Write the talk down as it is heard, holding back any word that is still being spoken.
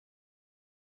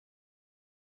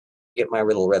get my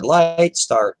little red light,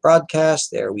 start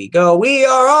broadcast. There we go. We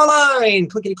are online.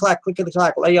 Clickety clack, clickety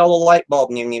clack. Lay all the light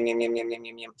bulb. Yum, yum, yum, yum, yum,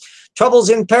 yum, yum. Troubles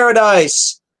in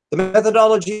Paradise. The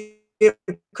methodology of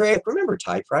create. Remember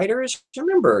typewriters.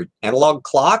 Remember analog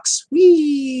clocks.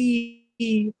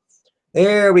 Whee!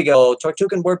 There we go.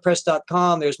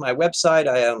 tortuganwordpress.com. There's my website.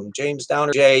 I am James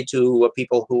Downer J to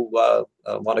people who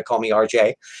want to call me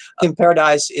RJ. In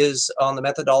Paradise is on the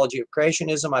methodology of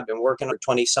creationism. I've been working for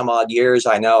 20 some odd years.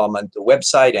 I know I'm on the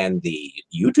website and the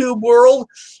YouTube world.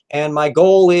 And my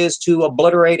goal is to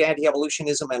obliterate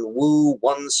anti-evolutionism and woo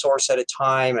one source at a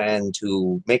time, and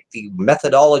to make the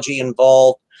methodology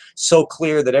involved so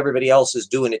clear that everybody else is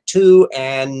doing it too.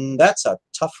 And that's a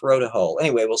tough row to hoe.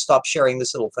 Anyway, we'll stop sharing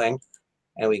this little thing,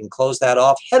 and we can close that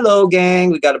off. Hello,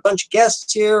 gang. We've got a bunch of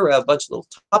guests here, a bunch of little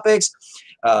topics.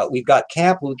 We've got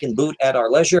camp who we can boot at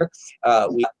our leisure.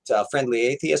 We got friendly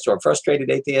atheist or frustrated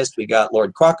atheist. We got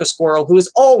Lord Crocus Squirrel, who is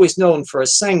always known for a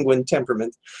sanguine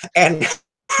temperament, and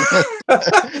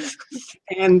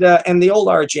and the old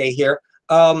RJ here.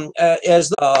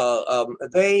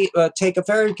 They take a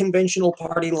very conventional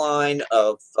party line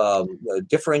of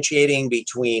differentiating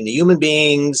between the human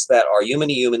beings that are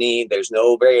human-y. There's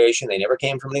no variation. They never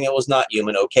came from anything that was not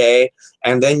human, okay?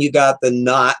 And then you got the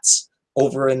knots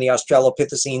over in the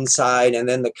Australopithecine side, and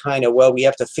then the kind of, well, we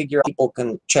have to figure out, people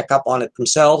can check up on it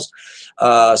themselves.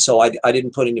 So I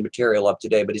didn't put any material up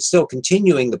today, but it's still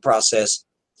continuing the process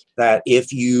that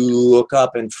if you look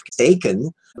up and taken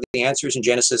the Answers in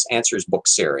Genesis Answers book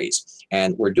series,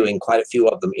 and we're doing quite a few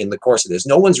of them in the course of this.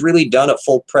 No one's really done a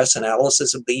full press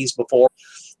analysis of these before,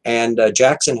 and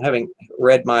Jackson, having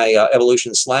read my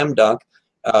Evolution Slam Dunk,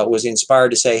 was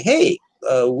inspired to say, hey,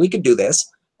 we could do this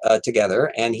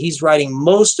together, and he's writing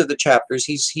most of the chapters.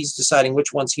 He's deciding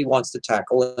which ones he wants to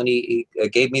tackle, and he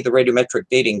gave me the radiometric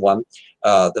dating one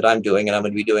that I'm doing, and I'm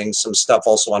going to be doing some stuff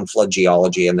also on flood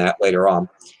geology and that later on.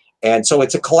 And so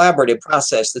it's a collaborative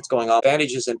process that's going on.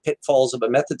 Advantages and pitfalls of a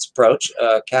methods approach,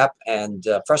 Cap and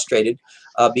Frustrated,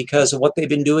 because of what they've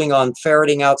been doing on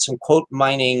ferreting out some quote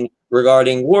mining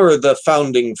regarding were the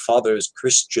founding fathers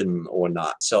Christian or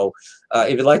not. So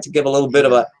if you'd like to give a little bit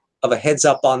of a heads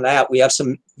up on that, we have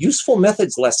some useful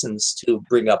methods lessons to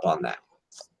bring up on that.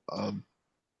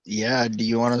 Yeah, do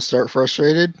you want to start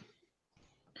Frustrated?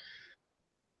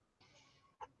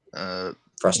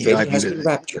 Frustrated has been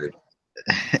raptured.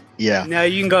 Yeah. No,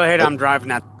 you can go ahead. I'm driving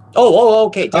now. Oh,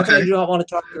 okay. Definitely do not want to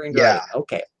talk during driving. Yeah.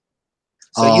 Okay.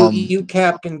 So you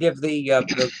Cap can give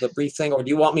the brief thing, or do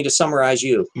you want me to summarize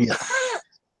you? Yeah.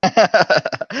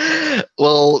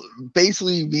 Well,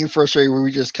 basically, me and Frustrated, we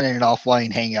were just kind of an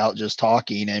offline hangout, just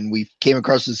talking, and we came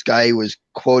across this guy who was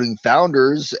quoting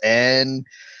founders, and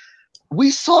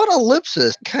we saw an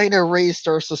ellipsis, kind of raised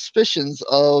our suspicions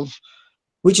of,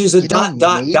 which is a dot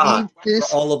for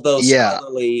all of those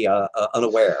scholarly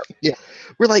unaware. Yeah,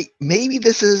 we're like, maybe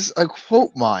this is a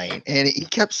quote mine, and he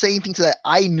kept saying things that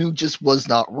I knew just was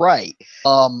not right.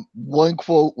 One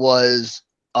quote was,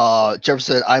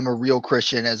 Jefferson said, "I'm a real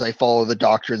Christian as I follow the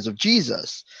doctrines of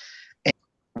Jesus." And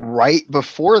right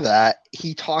before that,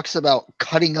 he talks about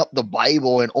cutting up the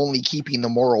Bible and only keeping the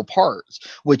moral parts,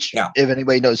 which, if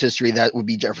anybody knows history, that would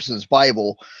be Jefferson's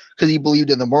Bible, because he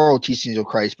believed in the moral teachings of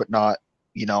Christ, but not,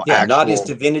 not his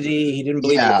divinity. He didn't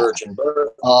believe in the virgin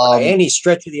birth by any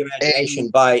stretch of the imagination.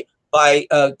 By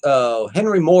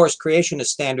Henry Moore's creationist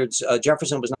standards,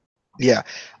 Jefferson was not. Yeah.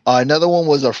 Another one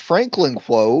was a Franklin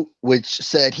quote, which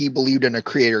said he believed in a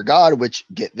creator God, which,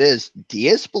 get this,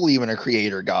 deists believe in a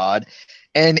creator God.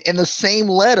 And in the same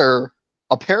letter,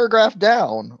 a paragraph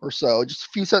down or so, just a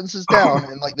few sentences down,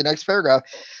 in like the next paragraph,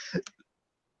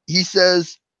 he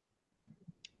says,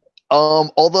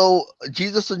 although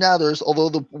Jesus and others, although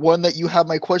the one that you have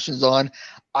my questions on,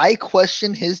 I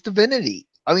question his divinity.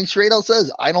 I mean, straight out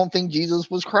says, I don't think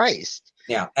Jesus was Christ.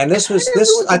 Yeah, and this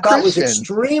I thought was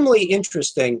extremely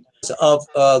interesting of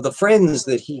the friends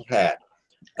that he had.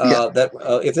 That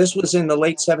if this was in the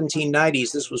late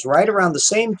 1790s, this was right around the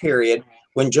same period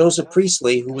when Joseph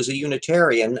Priestley, who was a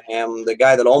Unitarian and the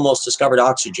guy that almost discovered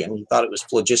oxygen, he thought it was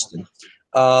phlogiston.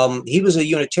 He was a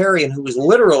Unitarian who was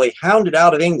literally hounded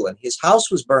out of England. His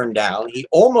house was burned down. He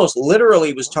almost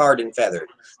literally was tarred and feathered.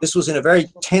 This was in a very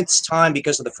tense time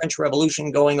because of the French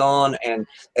Revolution going on, and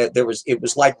it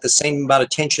was like the same amount of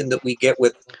tension that we get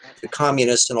with the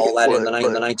communists and all that in the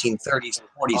 1930s and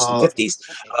 40s and 50s.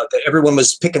 That everyone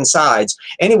was picking sides.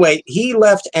 Anyway, he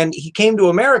left and he came to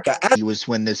America. He was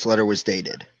when this letter was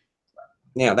dated.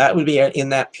 Yeah, that would be in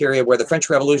that period where the French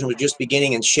Revolution was just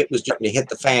beginning and shit was starting to hit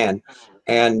the fan.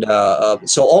 And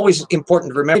so always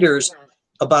important reminders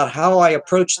about how I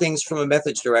approach things from a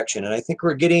methods direction. And I think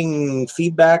we're getting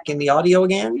feedback in the audio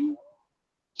again.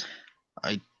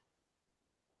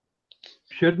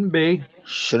 Shouldn't be.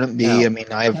 Shouldn't be. No. I mean,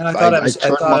 And I thought I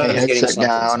turned my getting headset something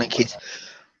down in somewhere. case.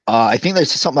 I think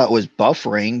there's something that was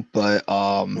buffering, but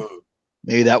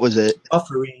maybe that was it.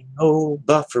 Buffering, oh,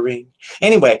 buffering.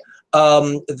 Anyway,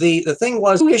 the thing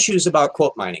was 2 issues about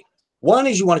quote mining. One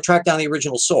is you want to track down the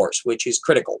original source, which is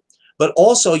critical. But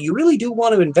also, you really do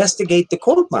want to investigate the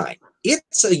quote mine.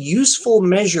 It's a useful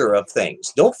measure of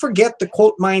things. Don't forget the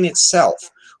quote mine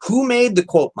itself. Who made the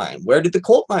quote mine? Where did the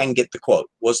quote mine get the quote?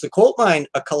 Was the quote mine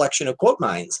a collection of quote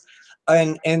mines?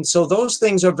 And so those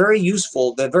things are very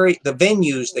useful. The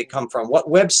venues they come from, what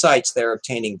websites they're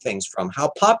obtaining things from,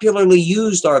 how popularly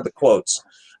used are the quotes.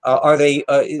 Are they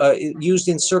used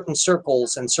in certain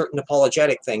circles and certain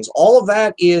apologetic things? All of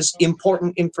that is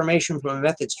important information from a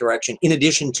methods direction, in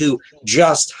addition to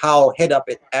just how head up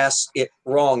ass it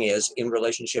wrong is in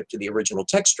relationship to the original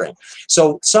text string.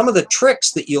 So some of the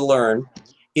tricks that you learn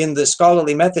in the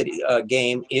scholarly method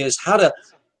game is how to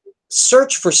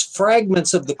search for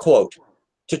fragments of the quote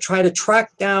to try to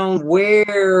track down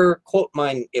where quote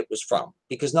mine it was from,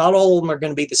 because not all of them are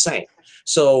going to be the same.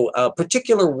 So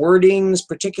particular wordings,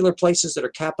 particular places that are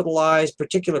capitalized,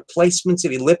 particular placements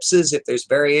of ellipses, if there's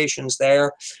variations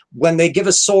there. When they give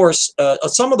a source,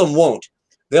 some of them won't.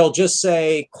 They'll just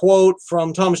say, quote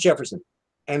from Thomas Jefferson,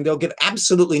 and they'll give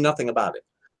absolutely nothing about it.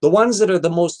 The ones that are the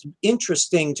most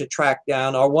interesting to track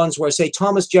down are ones where, say,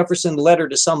 Thomas Jefferson letter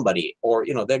to somebody, or,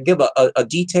 you know, they'll give a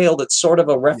detail that's sort of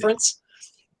a reference.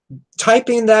 Type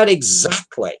in that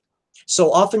exactly.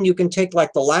 So often you can take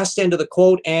like the last end of the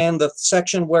quote and the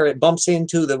section where it bumps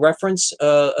into the reference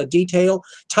detail,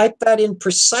 type that in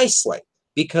precisely.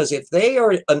 Because if they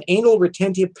are an anal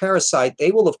retentive parasite,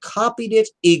 they will have copied it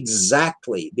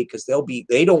exactly, because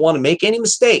they don't want to make any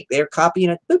mistake. They're copying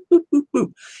it, boop, boop, boop,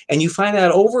 boop. And you find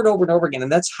that over and over and over again.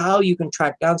 And that's how you can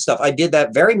track down stuff. I did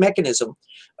that very mechanism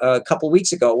a couple of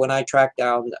weeks ago when I tracked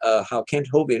down how Kent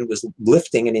Hovind was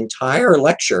lifting an entire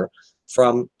lecture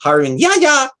from Harun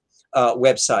Yahya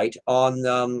website on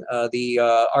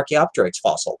the Archaeopteryx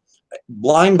fossil.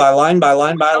 Line by line by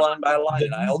line by line by line.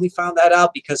 And I only found that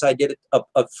out because I did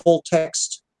a full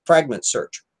text fragment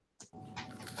search.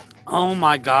 Oh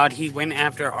my God, he went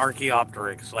after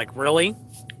Archaeopteryx. Like, really?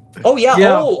 Oh yeah.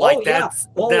 Yeah. Like yeah.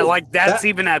 That's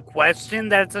even a question.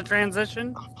 That's a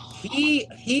transition.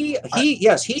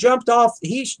 Yes, he jumped off.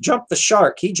 He jumped the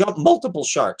shark. He jumped multiple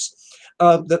sharks.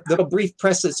 The brief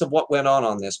preface of what went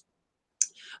on this.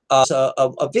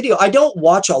 A video. I don't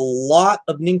watch a lot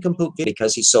of nincompoop videos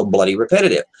because he's so bloody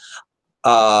repetitive.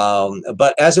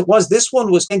 But as it was, this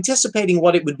one was anticipating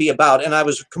what it would be about, and I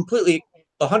was completely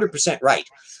 100% right.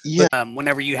 Yeah.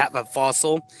 Whenever you have a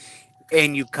fossil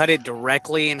and you cut it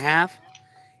directly in half,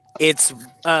 it's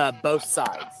both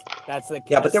sides. That's the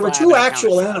but there were 2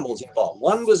 actual animals involved.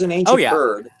 One was an ancient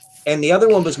bird, and the other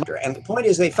one was micro. And the point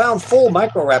is, they found full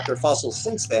Microraptor fossils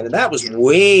since then, and that was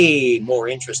way more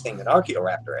interesting than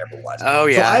Archaeoraptor ever was. Oh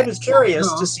yeah. So I was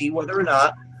curious to see whether or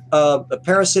not a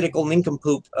parasitical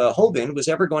nincompoop Hovind was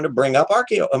ever going to bring up a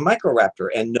Microraptor,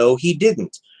 and no, he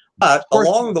didn't. But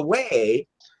along the way,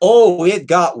 it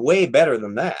got way better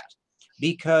than that.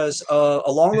 Because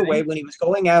along the way, when he was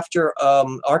going after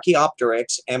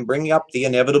Archaeopteryx and bringing up the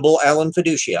inevitable Alan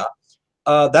Fiducia,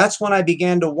 that's when I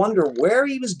began to wonder where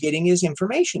he was getting his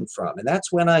information from. And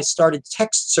that's when I started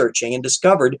text searching and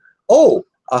discovered, a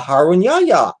Harun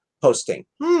Yahya posting.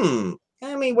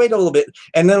 I mean, wait a little bit.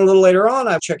 And then a little later on,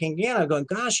 I'm checking again. I'm going,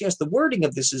 gosh, yes, the wording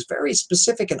of this is very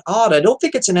specific and odd. I don't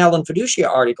think it's an Alan Fiducia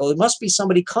article. It must be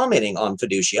somebody commenting on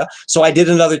Fiducia. So I did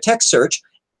another text search,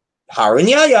 Harun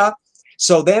Yahya.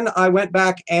 So then I went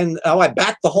back and I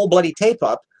backed the whole bloody tape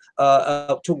up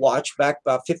to watch back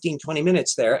about 15, 20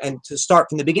 minutes there, and to start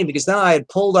from the beginning, because then I had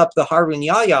pulled up the Harun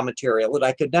Yahya material that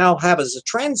I could now have as a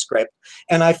transcript,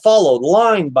 and I followed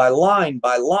line by line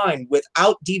by line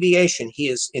without deviation.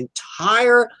 His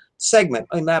entire segment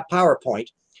in that PowerPoint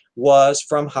was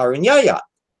from Harun Yahya,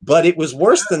 but it was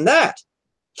worse than that.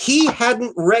 He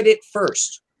hadn't read it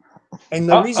first. And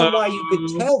the reason why you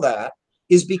could tell that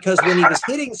is because when he was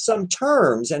hitting some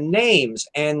terms and names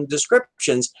and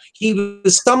descriptions, he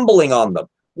was stumbling on them.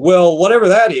 Well, whatever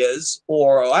that is,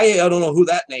 or I don't know who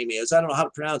that name is, I don't know how to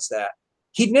pronounce that.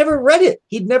 He'd never read it.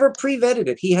 He'd never pre-vetted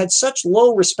it. He had such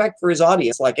low respect for his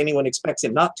audience, like anyone expects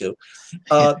him not to,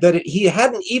 that he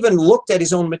hadn't even looked at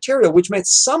his own material, which meant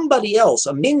somebody else,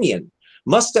 a minion,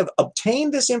 must have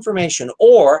obtained this information,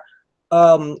 or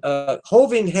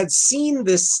Hovind had seen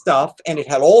this stuff and it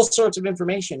had all sorts of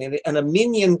information in it, and a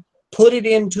minion put it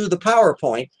into the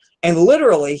PowerPoint, and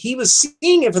literally he was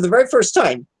seeing it for the very first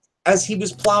time as he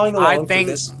was plowing along through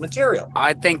this material.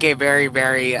 I think a very,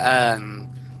 very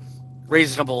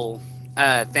reasonable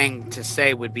thing to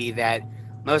say would be that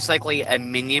most likely a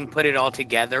minion put it all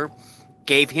together,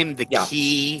 gave him the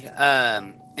key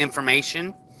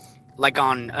information, like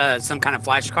on some kind of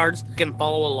flashcards. You can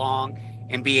follow along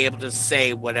and be able to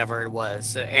say whatever it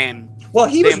was. And well,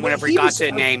 then whenever he got to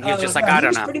the name, he was just like, I he don't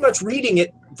was know. pretty much reading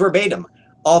it verbatim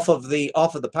off of the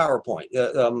PowerPoint.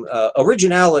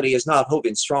 Originality is not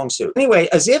Hovind's strong suit. Anyway,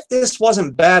 as if this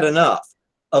wasn't bad enough,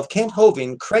 of Kent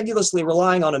Hovind credulously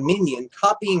relying on a minion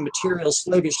copying material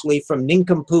slavishly from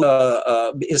nincompoop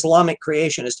Islamic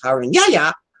creationist Harun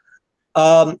Yahya,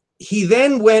 he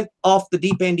then went off the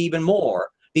deep end even more,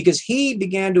 because he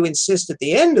began to insist at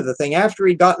the end of the thing, after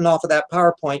he'd gotten off of that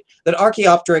PowerPoint, that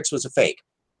Archaeopteryx was a fake.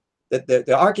 That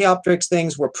the Archaeopteryx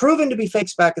things were proven to be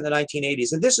fakes back in the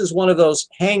 1980s. And this is one of those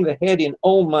hang the head in,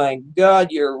 oh my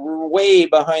God, you're way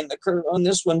behind the curve on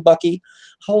this one, Bucky.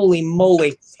 Holy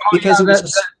moly. Because it was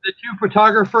the two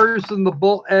photographers in the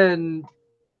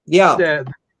the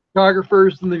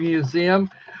photographers in the museum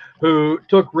who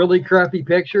took really crappy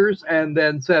pictures and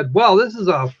then said, well, this is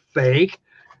a fake.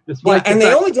 Yeah, and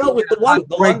they only dealt with the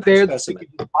London specimen.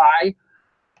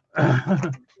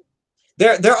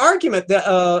 Their argument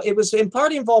that it was in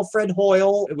part involved Fred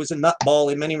Hoyle. It was a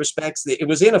nutball in many respects. It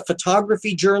was in a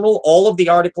photography journal. All of the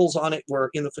articles on it were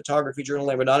in the photography journal.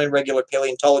 They were not in regular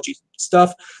paleontology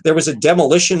stuff. There was a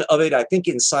demolition of it, I think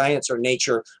in Science or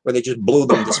Nature, where they just blew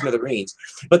them to smithereens.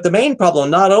 But the main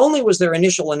problem, not only was their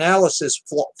initial analysis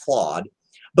flawed,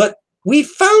 but we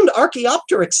found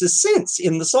Archaeopteryxes since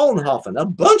in the Solnhofen, a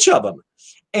bunch of them.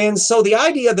 And so the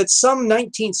idea that some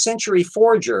 19th century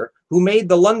forger who made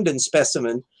the London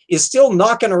specimen is still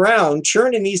knocking around,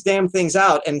 churning these damn things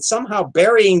out and somehow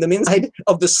burying them inside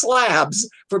of the slabs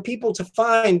for people to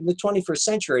find in the 21st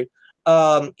century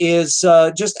is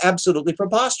just absolutely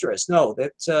preposterous. No,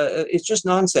 it's just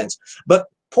nonsense. But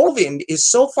Hovind is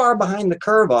so far behind the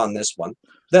curve on this one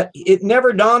that it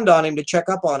never dawned on him to check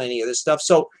up on any of this stuff.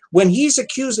 So when he's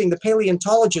accusing the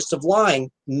paleontologist of lying,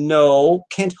 no,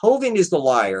 Kent Hovind is the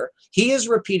liar. He is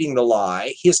repeating the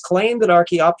lie. His claim that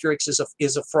Archaeopteryx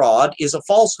is a fraud, is a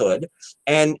falsehood,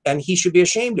 and he should be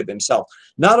ashamed of himself.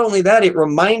 Not only that, it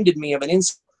reminded me of an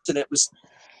incident with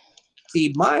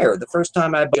Steve Meyer, the first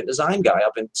time I met a design guy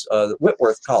up in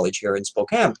Whitworth College here in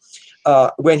Spokane,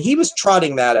 when he was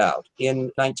trotting that out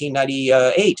in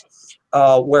 1998.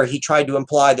 Where he tried to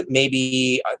imply that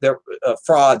maybe they're a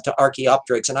fraud to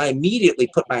Archaeopteryx. And I immediately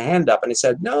put my hand up and I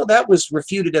said, no, that was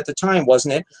refuted at the time,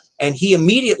 wasn't it? And he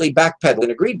immediately backpedaled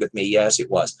and agreed with me. Yes,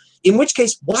 it was. In which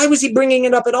case, why was he bringing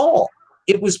it up at all?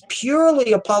 It was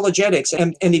purely apologetics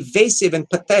and evasive and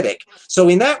pathetic. So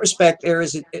in that respect, there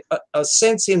is a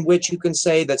sense in which you can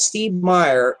say that Steve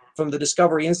Meyer from the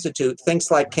Discovery Institute thinks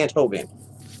like Kent Hovind.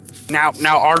 Now,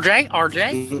 RJ,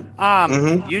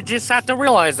 you just have to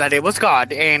realize that it was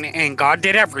God, and God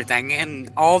did everything,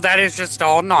 and all that is just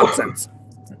all nonsense.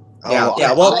 Well,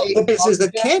 the business is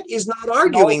that Kent is not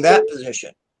arguing that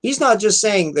position. He's not just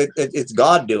saying that it's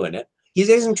God doing it. He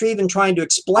isn't even trying to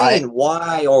explain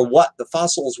why or what the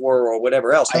fossils were or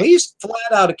whatever else. No, he's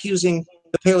flat out accusing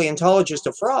the paleontologist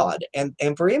of fraud, and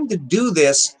for him to do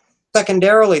this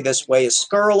secondarily this way is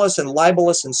scurrilous and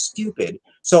libelous and stupid.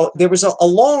 So there was a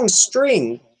long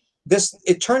string.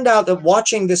 It turned out that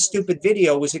watching this stupid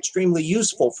video was extremely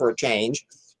useful for a change,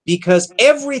 because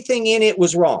everything in it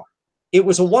was wrong. It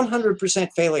was a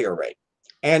 100% failure rate.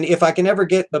 And if I can ever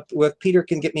get, if Peter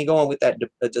can get me going with that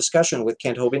discussion with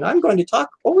Kent Hovind, I'm going to talk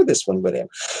over this one with him.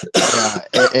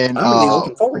 And I'm really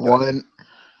looking forward to it.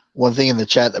 One thing in the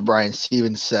chat that Brian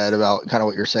Stevens said about kind of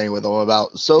what you're saying with them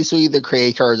about so the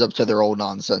create cards up to their old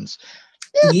nonsense.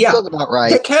 Yeah, that's about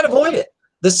right. They can't avoid it.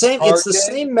 It's the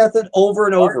same method over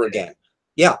and over again.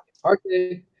 Yeah.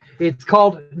 It's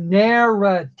called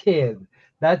narrative.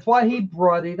 That's why he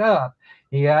brought it up.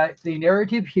 Yeah, the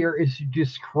narrative here is to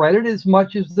discredit as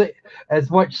much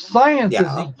science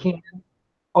as he can,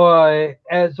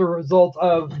 as a result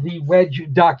of the Wedge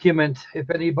document. If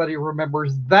anybody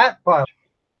remembers that part.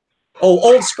 Oh,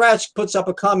 Old Scratch puts up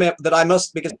a comment that I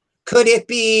must, because could it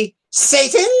be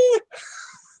Satan?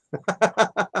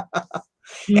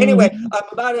 Anyway,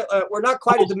 we're not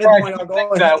quite at the midpoint. I'll go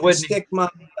ahead and stick my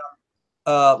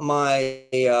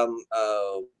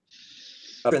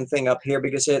thing up here,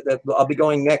 because I'll be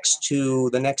going next to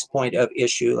the next point of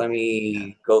issue. Let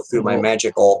me go through my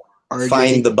magical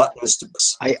find the buttons to.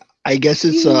 I guess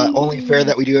it's only fair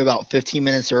that we do about 15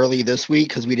 minutes early this week,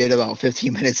 because we did about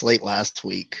 15 minutes late last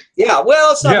week. Yeah,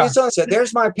 well, it's not. Yeah. It's on. So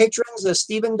there's my patrons: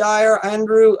 Stephen Dyer,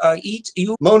 Andrew,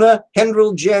 you, Mona,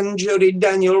 Hendril, Jen, Jody,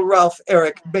 Daniel, Ralph,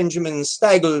 Eric, Benjamin,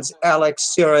 Staggles,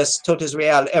 Alex, Cirrus, Totis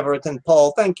Real, Everett, and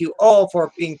Paul. Thank you all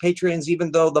for being patrons,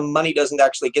 even though the money doesn't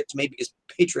actually get to me, because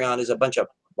Patreon is a bunch of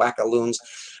wackaloons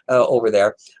over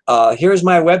there. Here's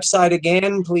my website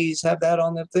again. Please have that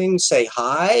on the thing. Say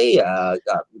hi.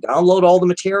 Download all the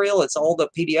material. It's all the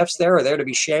PDFs there are there to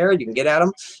be shared. You can get at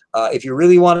them. If you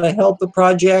really want to help the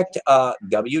project,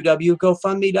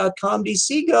 www.gofundme.com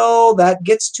DC-go. That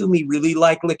gets to me really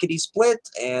like lickety-split,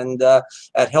 and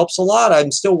that helps a lot.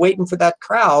 I'm still waiting for that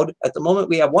crowd. At the moment,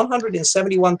 we have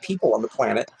 171 people on the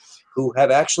planet who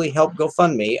have actually helped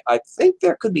GoFundMe. I think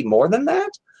there could be more than that.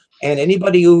 And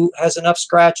anybody who has enough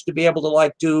scratch to be able to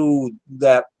like do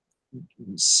that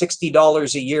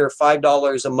 $60 a year,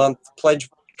 $5 a month pledge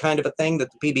kind of a thing that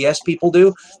the PBS people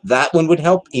do, that one would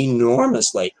help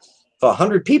enormously. If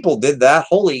 100 people did that,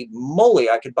 holy moly,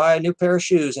 I could buy a new pair of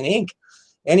shoes and ink.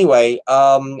 Anyway,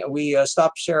 we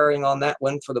stopped sharing on that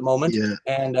one for the moment. Yeah.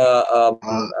 And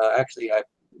actually,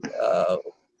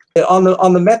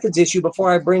 on the methods issue,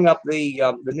 before I bring up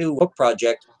the new book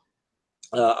project,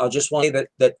 I'll just want to say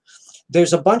that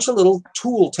there's a bunch of little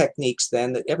tool techniques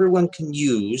then that everyone can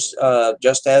use,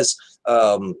 just as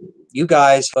you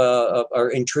guys are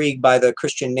intrigued by the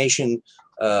Christian nation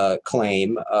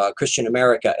claim, Christian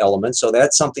America element. So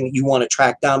that's something that you want to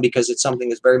track down because it's something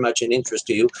that's very much an interest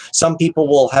to you. Some people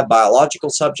will have biological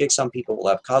subjects. Some people will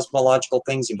have cosmological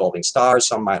things involving stars.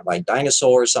 Some might like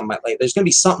dinosaurs. Some might like, there's going to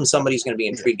be something somebody's going to be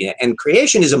intrigued in. And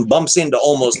creationism bumps into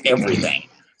almost everything.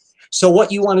 So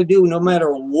what you want to do, no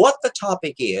matter what the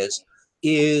topic is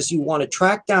you want to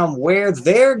track down where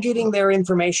they're getting their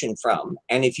information from.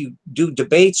 And if you do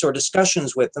debates or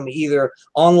discussions with them, either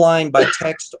online by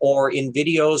text or in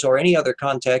videos or any other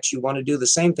context, you want to do the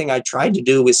same thing I tried to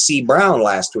do with C. Brown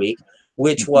last week,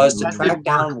 which was to track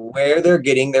down where they're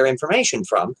getting their information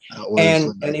from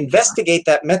and investigate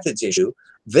that methods issue.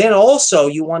 Then also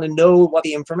you want to know what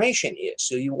the information is.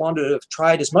 So you want to have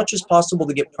tried as much as possible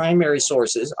to get primary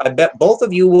sources. I bet both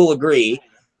of you will agree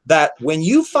that when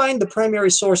you find the primary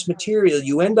source material,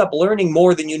 you end up learning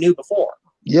more than you knew before.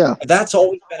 Yeah. And that's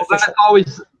always beneficial.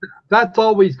 That's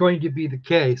always going to be the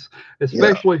case,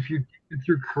 especially if you're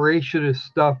through creationist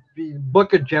stuff. The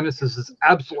book of Genesis is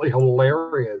absolutely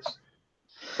hilarious.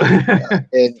 I'll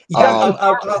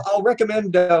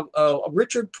recommend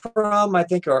Richard Crum, I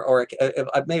think, or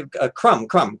maybe Crum,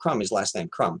 his last name,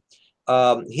 Crum.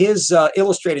 His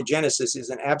illustrated Genesis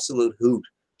is an absolute hoot.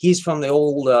 He's from the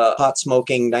old hot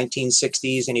smoking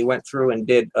 1960s, and he went through and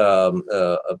did a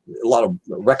lot of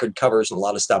record covers and a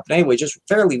lot of stuff. But anyway, just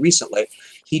fairly recently,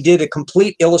 he did a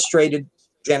complete illustrated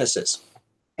Genesis.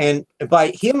 And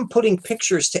by him putting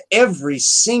pictures to every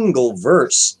single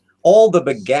verse, all the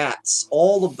begats,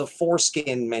 all of the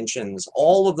foreskin mentions,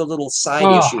 all of the little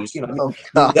side issues, you know,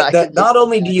 that not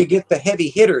only do you get the heavy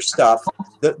hitter stuff,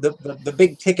 the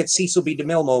big ticket Cecil B.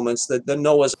 DeMille moments, the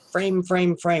Noah's frame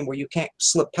where you can't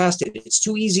slip past it. It's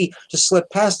too easy to slip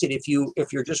past it if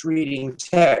you're just reading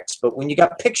text. But when you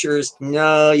got pictures,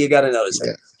 no, you got to notice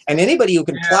it. And anybody who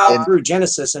can plow through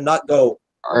Genesis and not go,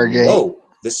 whoa,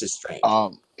 this is strange.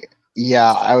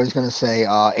 Yeah, I was gonna say,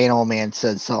 Animal Man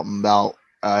said something about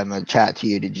in the chat to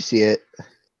you. Did you see it?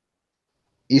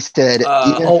 He said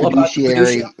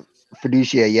even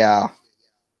fiducia, yeah.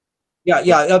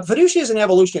 Fiducia is an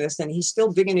evolutionist, and he's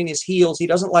still digging in his heels. He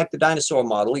doesn't like the dinosaur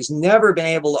model. He's never been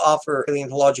able to offer a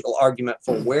paleontological argument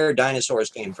for where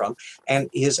dinosaurs came from, and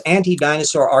his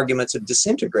anti-dinosaur arguments have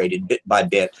disintegrated bit by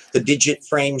bit. The digit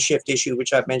frame shift issue,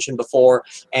 which I've mentioned before,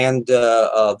 and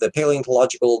the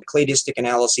paleontological cladistic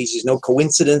analyses. There's no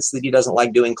coincidence that he doesn't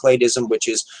like doing cladism, which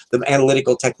is the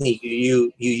analytical technique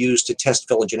you use to test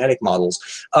phylogenetic models.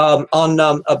 On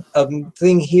a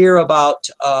thing here about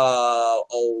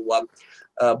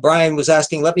Brian was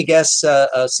asking, let me guess,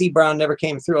 C. Brown never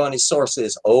came through on his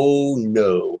sources. Oh,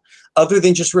 no. Other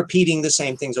than just repeating the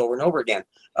same things over and over again.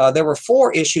 There were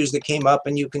 4 issues that came up,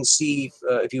 and you can see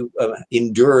if you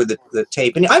endure the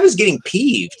tape. And I was getting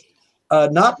peeved,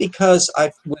 not because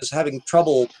I was having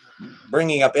trouble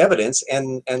bringing up evidence,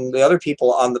 and the other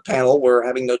people on the panel were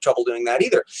having no trouble doing that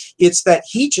either. It's that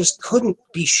he just couldn't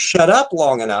be shut up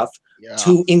long enough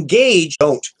to engage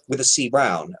with a C.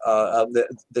 Brown.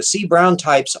 The C. Brown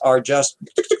types are just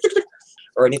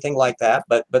or anything like that,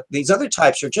 but these other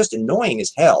types are just annoying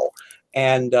as hell,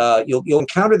 and you'll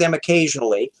encounter them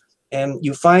occasionally, and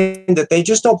you find that they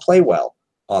just don't play well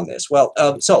on this. Well,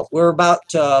 so we're about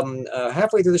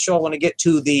halfway through the show. I want to get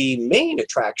to the main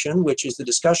attraction, which is the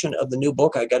discussion of the new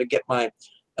book. I got to get my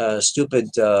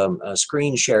stupid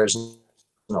screen shares and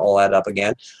all that up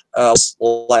again.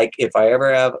 Like if I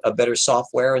ever have a better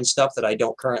software and stuff that I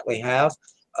don't currently have,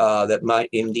 that might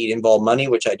indeed involve money,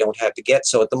 which I don't have to get.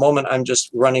 So at the moment, I'm just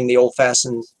running the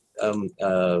old-fashioned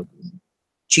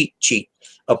cheat sheet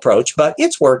approach, but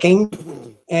it's working.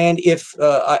 And if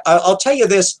I'll tell you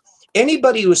this,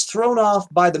 anybody who is thrown off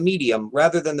by the medium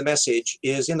rather than the message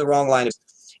is in the wrong line.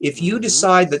 If you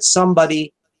decide that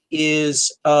somebody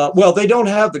is, well, they don't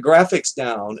have the graphics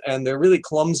down and they're really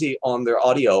clumsy on their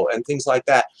audio and things like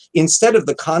that, instead of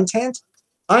the content,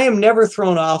 I am never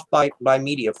thrown off by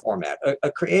media format.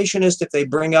 A creationist, if they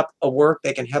bring up a work,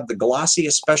 they can have the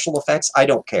glossiest special effects. I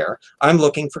don't care. I'm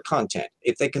looking for content.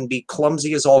 If they can be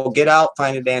clumsy as all get out,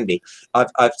 fine and dandy.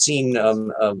 I've seen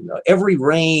every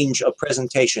range of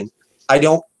presentation. I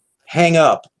don't hang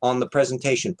up on the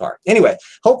presentation part. Anyway,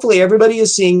 hopefully everybody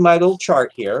is seeing my little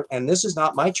chart here. And this is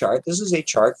not my chart. This is a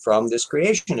chart from this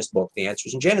creationist book, The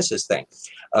Answers in Genesis thing.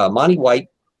 Monty White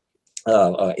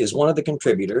is one of the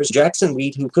contributors. Jackson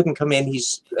Wheat, who couldn't come in,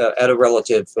 he's at a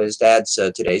relative, his dad's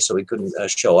today, so he couldn't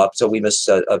show up. So we must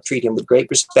treat him with great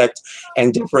respect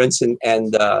and deference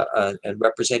and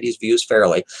represent his views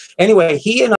fairly. Anyway,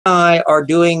 he and I are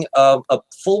doing a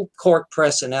full court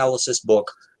press analysis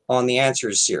book on the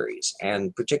Answers series,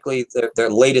 and particularly their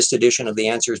latest edition of the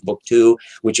Answers Book 2,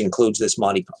 which includes this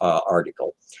Monty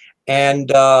article. And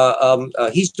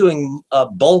he's doing a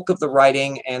bulk of the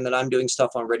writing, and then I'm doing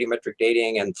stuff on radiometric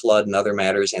dating and flood and other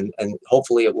matters, and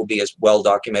hopefully it will be as well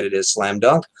documented as Slam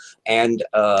Dunk, and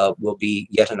will be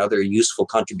yet another useful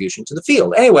contribution to the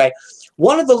field. Anyway,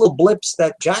 one of the little blips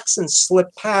that Jackson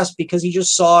slipped past because he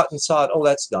just saw it and thought, oh,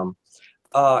 that's dumb,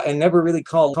 and never really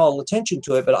called attention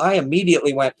to it, but I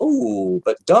immediately went, ooh,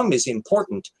 but dumb is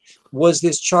important, was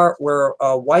this chart where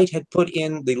White had put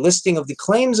in the listing of the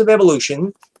claims of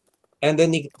evolution and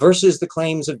then versus the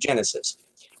claims of Genesis.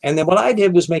 And then what I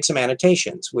did was make some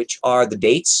annotations, which are the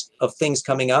dates of things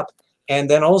coming up, and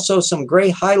then also some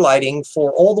gray highlighting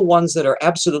for all the ones that are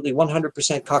absolutely 100%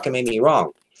 cockamamie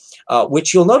wrong,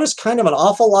 which you'll notice kind of an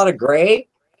awful lot of gray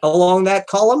along that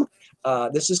column.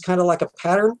 This is kind of like a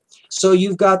pattern. So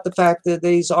you've got the fact that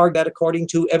these are that according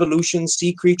to evolution,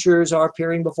 sea creatures are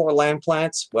appearing before land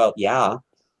plants. Well, yeah.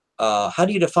 How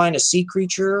do you define a sea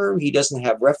creature? He doesn't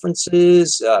have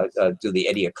references. Do the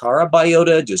Ediacara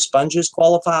biota? Do sponges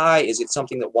qualify? Is it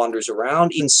something that wanders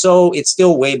around? And so it's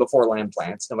still way before land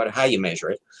plants, no matter how you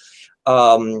measure it.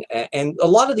 And a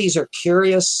lot of these are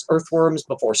curious earthworms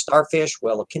before starfish.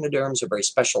 Well, echinoderms are very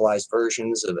specialized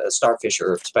versions of starfish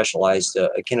or specialized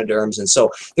echinoderms. And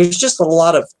so there's just a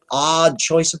lot of odd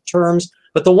choice of terms.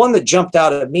 But the one that jumped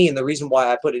out at me, and the reason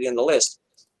why I put it in the list,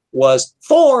 was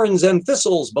thorns and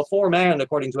thistles before man,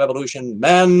 according to evolution,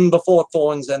 man before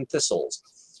thorns and thistles.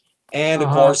 And of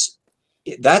course,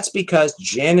 that's because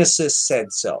Genesis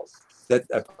said so. That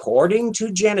according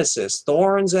to Genesis,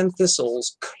 thorns and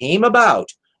thistles came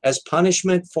about as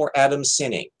punishment for Adam's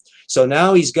sinning. So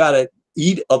now he's got to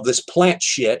eat of this plant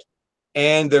shit,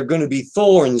 and they're going to be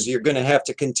thorns you're going to have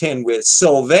to contend with.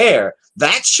 So there,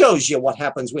 that shows you what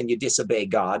happens when you disobey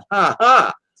God. Ha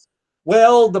ha.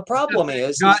 Well, the problem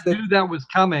is God that, knew that was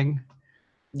coming.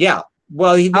 Yeah.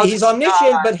 Well, he's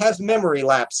omniscient, but has memory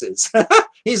lapses.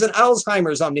 He's an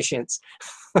Alzheimer's omniscience.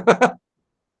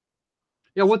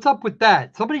 Yeah, what's up with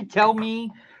that? Somebody tell me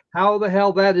how the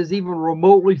hell that is even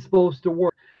remotely supposed to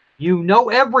work. You know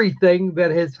everything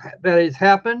that has happened, that is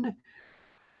happening,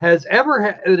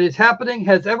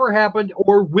 has ever happened,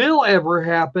 or will ever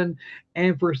happen,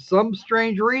 and for some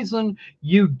strange reason,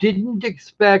 you didn't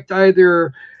expect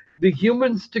either the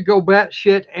humans to go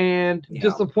batshit and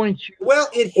disappoint you. Well,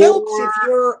 it helps if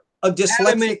you're a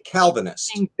dyslexic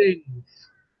Calvinist. Things.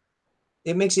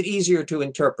 It makes it easier to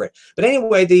interpret. But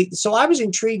anyway, so I was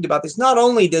intrigued about this. Not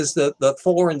only does the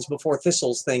thorns before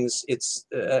thistles things,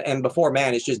 and before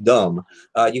man, it's just dumb.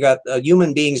 You got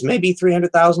human beings maybe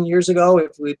 300,000 years ago,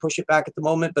 if we push it back at the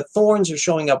moment, but thorns are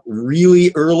showing up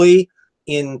really early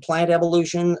in plant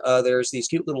evolution. There's these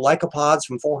cute little lycopods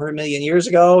from 400 million years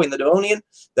ago in the Devonian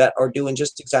that are doing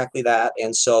just exactly that.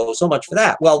 And so much for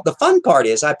that. Well, the fun part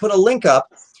is I put a link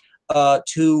up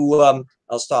to,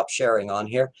 I'll stop sharing on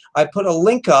here. I put a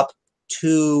link up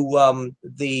to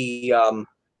the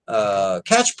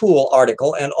Catchpool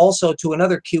article, and also to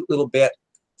another cute little bit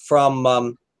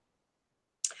from,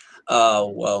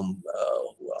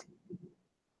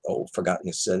 forgotten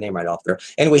his name right off there.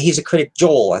 Anyway, he's a critic,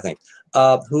 Joel, I think,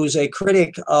 who's a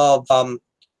critic of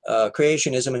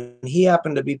creationism, and he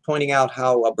happened to be pointing out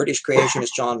how British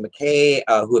creationist John Mackay,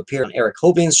 who appeared on Eric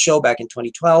Hovine's show back in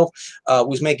 2012,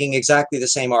 was making exactly the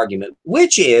same argument,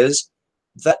 which is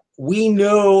that we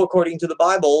know, according to the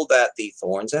Bible, that the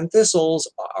thorns and thistles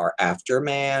are after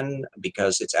man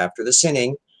because it's after the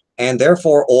sinning, and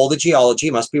therefore all the geology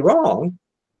must be wrong,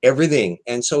 everything.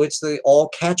 And so it's the all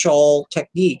catch-all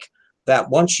technique that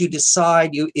once you decide,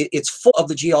 it's full of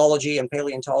the geology and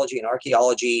paleontology and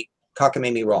archaeology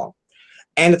cockamamie wrong.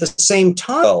 And at the same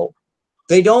time, though,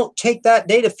 they don't take that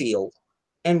data field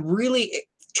and really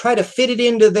try to fit it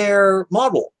into their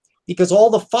model, because all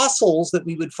the fossils that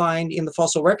we would find in the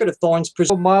fossil record of thorns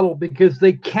model, because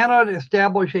they cannot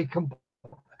establish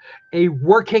a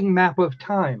working map of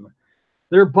time.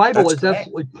 Their Bible is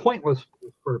absolutely pointless for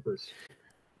this purpose.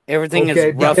 Everything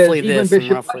is roughly this and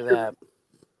roughly that.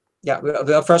 Yeah,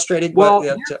 they're frustrated. Well,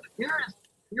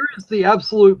 here's the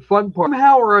absolute fun part.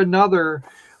 Somehow or another,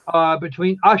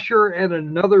 between Usher and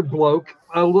another bloke,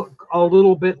 a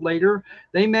little bit later,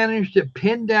 they managed to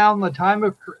pin down the time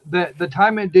of the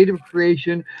time and date of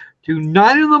creation to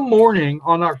 9 in the morning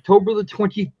on October the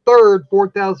 23rd,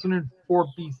 4004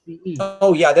 BCE.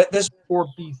 Oh yeah, this 4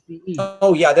 BCE.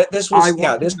 Oh yeah, this was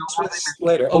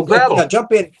later. Oh, yeah,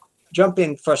 jump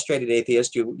in, frustrated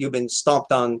atheist. You've been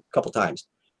stomped on a couple times.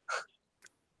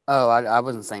 Oh, I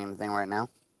wasn't saying anything right now.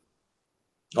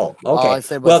 Oh, okay. All I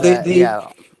said was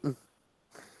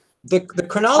the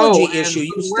chronology issue.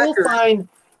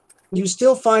 You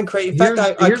still find in fact,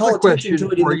 I call attention to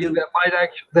it in the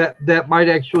that might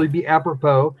actually be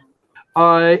apropos.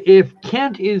 If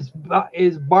Kent is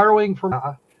borrowing from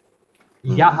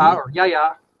Yaha or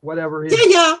Yaya, whatever.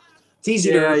 Yeah. It's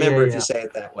easy to remember if you say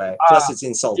it that way. Plus, it's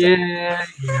insulting.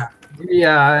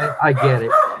 Yeah, I get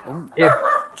it. If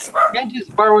Kent is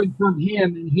borrowing from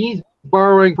him and he's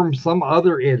borrowing from some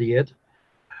other idiot,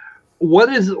 what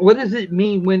does it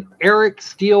mean when Eric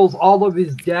steals all of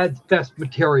his dad's best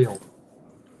material?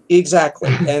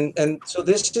 Exactly, and so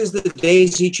this is the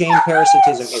daisy chain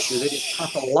parasitism issue that is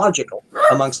pathological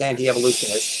amongst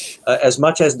anti-evolutionists, as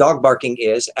much as dog barking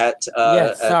is at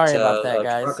sorry about that,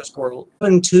 guys.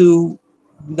 To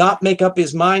not make up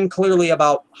his mind clearly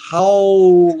about how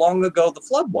long ago the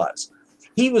flood was.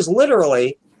 He was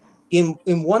literally in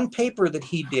one paper that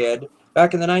he did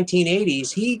back in the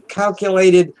 1980s. He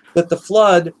calculated that the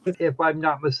flood, if I'm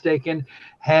not mistaken,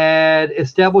 had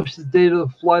established the date of the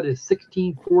flood as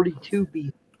 1642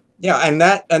 BC. Yeah, and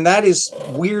that is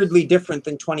weirdly different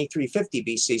than 2350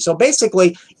 BC. So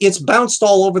basically, it's bounced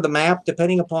all over the map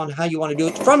depending upon how you want to do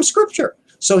it from Scripture.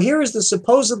 So here is the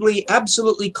supposedly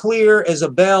absolutely clear as a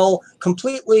bell,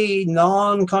 completely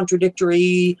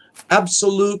non-contradictory,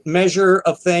 absolute measure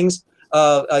of things.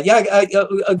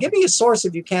 Give me a source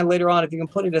if you can later on, if you can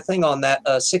put in a thing on that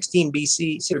 16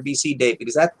 BC date,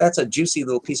 because that's a juicy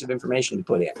little piece of information to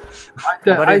put in.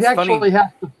 I'd actually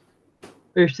have to.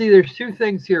 There's two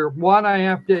things here. One, I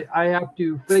have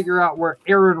to figure out where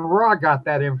Aaron Ra got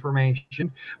that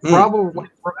information, probably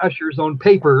from Usher's own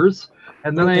papers,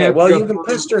 and then you can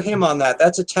pester him on that.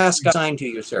 That's a task assigned to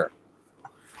you, sir.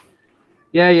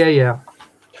 Yeah.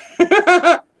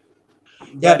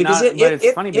 Yeah, because it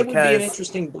would be an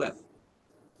interesting blip.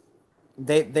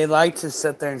 They like to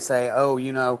sit there and say, oh,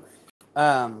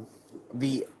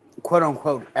 the quote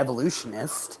unquote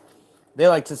evolutionist. They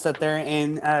like to sit there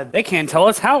and they can't tell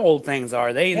us how old things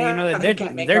are.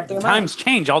 Their times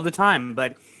change all the time.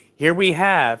 But here we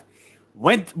have,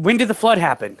 when did the flood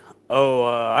happen? Oh,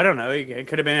 I don't know. It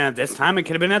could have been at this time. It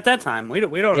could have been at that time. We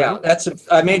don't know. Yeah,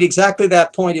 I made exactly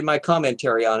that point in my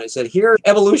commentary on it. I said here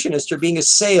evolutionists are being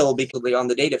assailed because on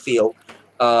the data field,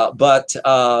 but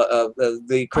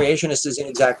the creationist is in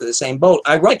exactly the same boat.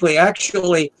 Ironically,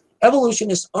 actually,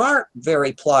 evolutionists aren't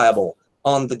very pliable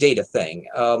on the data thing.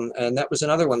 And that was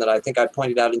another one that I think I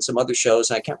pointed out in some other shows.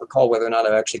 And I can't recall whether or not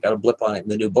I've actually got a blip on it in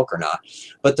the new book or not.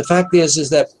 But the fact is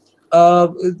that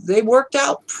they worked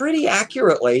out pretty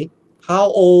accurately how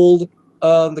old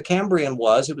the Cambrian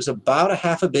was. It was about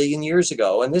 500 million years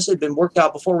ago. And this had been worked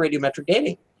out before radiometric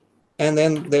dating. And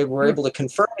then they were able to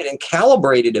confirm it and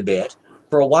calibrate it a bit.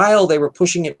 For a while, they were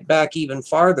pushing it back even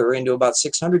farther into about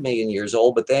 600 million years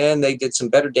old, but then they did some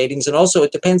better datings. And also,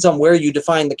 it depends on where you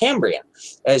define the Cambrian.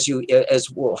 How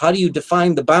do you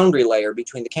define the boundary layer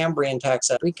between the Cambrian taxa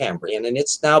and Precambrian? And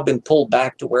it's now been pulled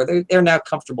back to where they're now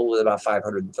comfortable with about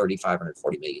 530,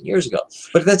 540 million years ago.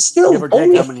 But that's still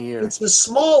only it's a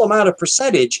small amount of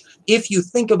percentage if you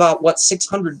think about what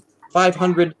 600,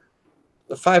 500,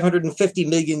 550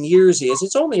 million years is.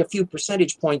 It's only a few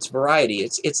percentage points variety.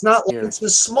 It's not like it's a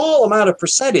small amount of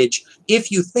percentage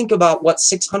if you think about what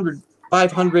 600,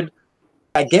 500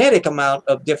 gigantic amount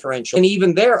of differential. And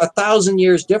even there, 1,000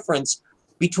 years difference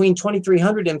between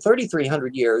 2,300 and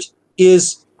 3,300 years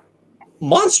is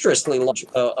monstrously large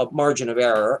a margin of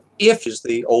error. If is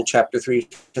the old chapter 3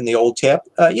 in the old tip,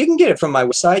 you can get it from my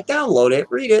website, download it,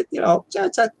 read it.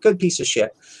 It's a good piece of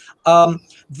shit.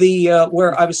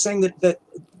 Where I was saying that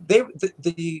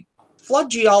the flood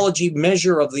geology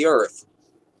measure of the Earth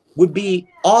would be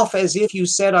off as if you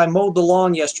said, I mowed the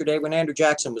lawn yesterday when Andrew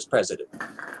Jackson was president.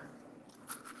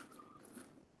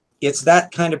 It's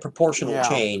that kind of proportional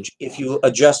change if you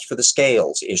adjust for the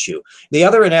scales issue. The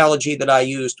other analogy that I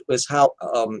used was how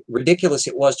ridiculous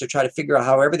it was to try to figure out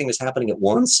how everything was happening at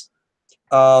once.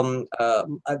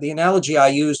 The analogy I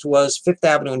used was Fifth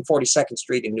Avenue and 42nd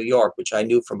Street in New York, which I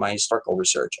knew from my historical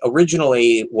research.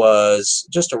 Originally was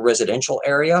just a residential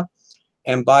area.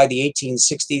 And by the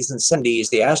 1860s and 70s,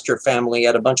 the Astor family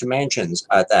had a bunch of mansions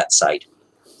at that site.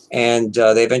 And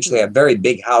they eventually had very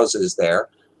big houses there.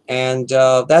 And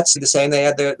that's the same. They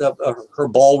had her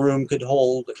ballroom could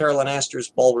hold, Carolyn Astor's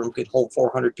ballroom could hold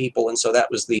 400 people. And so that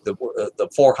was the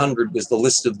 400 was the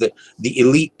list of the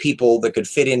elite people that could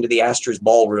fit into the Astor's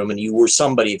ballroom. And you were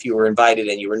somebody if you were invited,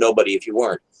 and you were nobody if you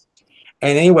weren't.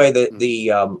 And anyway,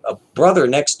 the brother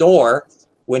next door,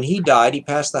 when he died, he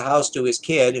passed the house to his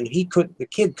kid, and the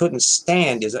kid couldn't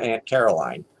stand his Aunt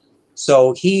Caroline.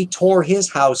 So he tore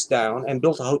his house down and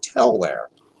built a hotel there,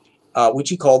 which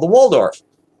he called the Waldorf.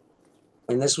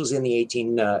 And this was in the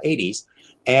 1880s.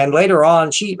 And later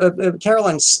on,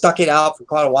 Caroline stuck it out for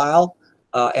quite a while.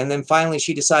 And then finally,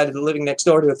 she decided that living next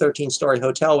door to a 13-story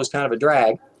hotel was kind of a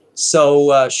drag.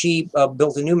 So she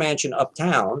built a new mansion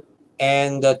uptown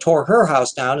and tore her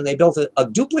house down. And they built a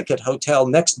duplicate hotel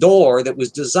next door that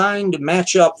was designed to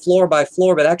match up floor by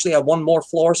floor, but actually had one more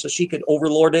floor so she could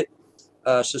overlord it.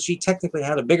 So she technically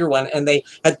had a bigger one. And they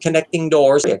had connecting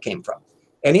doors where it came from.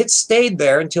 And it stayed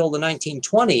there until the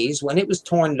 1920s, when it was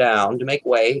torn down to make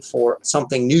way for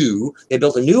something new. They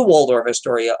built a new Waldorf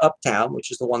Astoria uptown,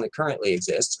 which is the one that currently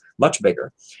exists, much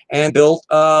bigger, and built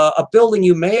a building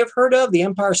you may have heard of, the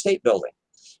Empire State Building,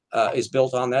 is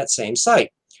built on that same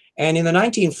site. And in the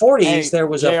 1940s, there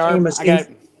was a famous...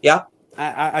 Yeah?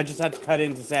 I just had to cut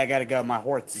in to say I got to go. My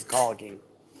horse is calling.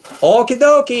 Okie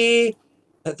dokie.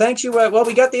 Thanks you. Well,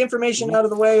 we got the information out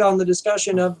of the way on the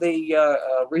discussion of the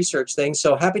research thing.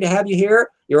 So happy to have you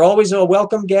here. You're always a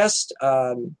welcome guest.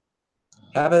 Have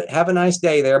a nice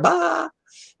day there. Bye.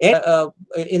 And,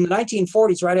 in the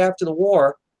 1940s, right after the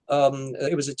war,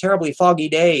 it was a terribly foggy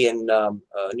day in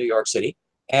New York City,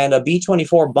 and a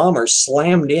B-24 bomber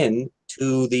slammed in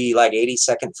to the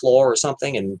 82nd floor or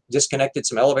something and disconnected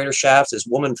some elevator shafts. This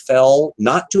woman fell,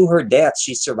 not to her death.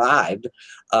 She survived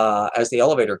as the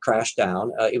elevator crashed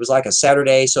down. It was like a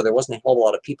Saturday, so there wasn't a whole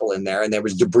lot of people in there, and there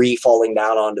was debris falling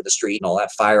down onto the street and all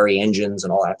that, fiery engines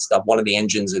and all that stuff. One of the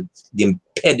engines had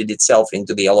embedded itself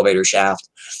into the elevator shaft,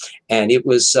 and it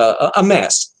was a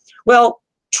mess. Well,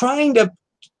 trying to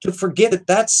forget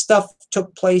that stuff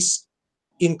took place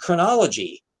in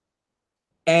chronology.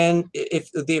 And if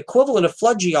the equivalent of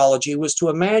flood geology was to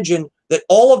imagine that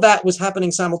all of that was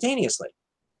happening simultaneously,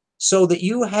 so that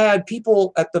you had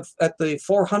people at the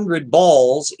 400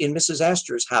 balls in Mrs.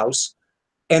 Astor's house,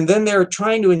 and then they're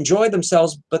trying to enjoy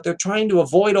themselves, but they're trying to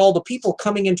avoid all the people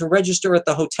coming in to register at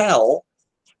the hotel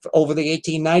over the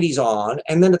 1890s on,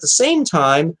 and then at the same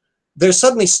time, they're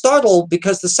suddenly startled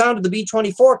because the sound of the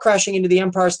B-24 crashing into the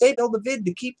Empire State Building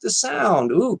to keep the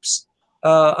sound. Oops.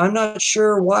 I'm not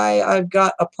sure why I've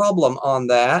got a problem on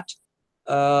that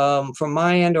from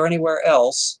my end or anywhere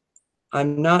else.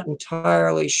 I'm not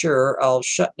entirely sure. I'll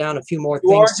shut down a few more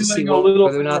things to see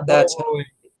whether or not that's...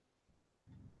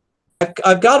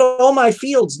 I've got all my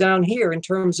fields down here in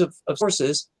terms of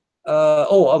sources.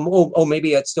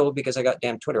 Maybe that's still because I got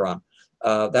damn Twitter on.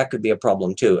 That could be a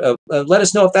problem too. Let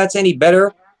us know if that's any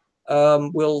better.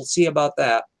 We'll see about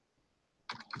that.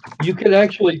 You can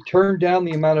actually turn down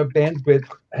the amount of bandwidth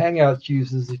Hangouts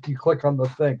uses if you click on the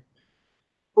thing.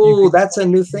 Oh, that's a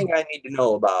new thing I need to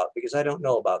know about, because I don't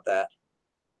know about that.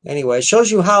 Anyway, it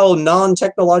shows you how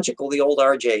non-technological the old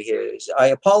RJ is. I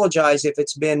apologize if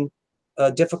it's been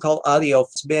difficult audio.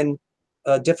 It's been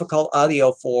difficult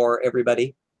audio for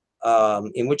everybody,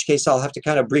 in which case I'll have to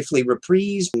kind of briefly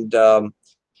reprise. And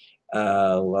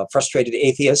Frustrated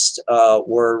Atheists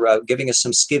were giving us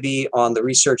some skivvy on the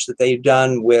research that they've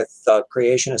done with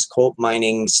creationist quote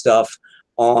mining stuff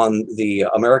on the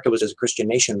America was a Christian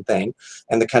nation thing,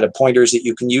 and the kind of pointers that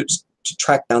you can use to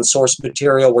track down source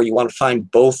material where you want to find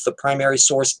both the primary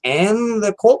source and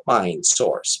the quote mine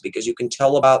source, because you can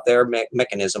tell about their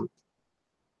mechanism.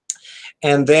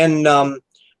 And then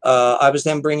I was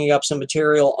then bringing up some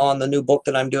material on the new book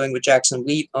that I'm doing with Jackson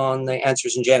Wheat on the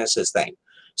Answers in Genesis thing.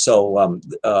 So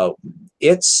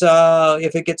it's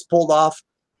if it gets pulled off,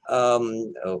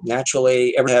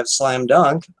 naturally, everyone have Slam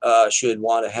Dunk should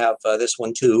want to have this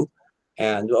one too,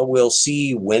 and we'll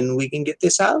see when we can get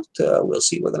this out. We'll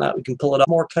see whether or not we can pull it up.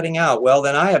 More cutting out. Well,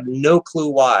 then I have no clue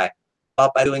why.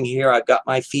 What I'm doing here, I've got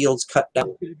my fields cut down.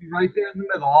 It's going to be right there in the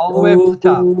middle, all the way up to the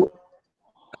top.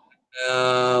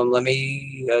 Let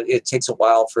me, it takes a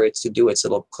while for it to do its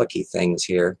little clicky things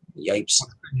here. Yipes.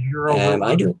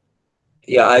 I do.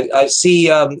 Yeah, I see,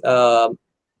 well,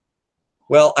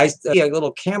 I see a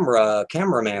little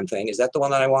cameraman thing. Is that the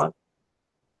one that I want?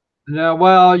 No,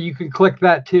 well, you can click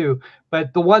that too.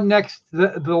 But the one next,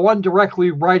 the one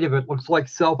directly right of it looks like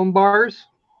cell phone bars.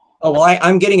 Oh, well,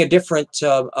 I'm getting a different,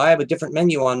 I have a different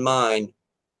menu on mine.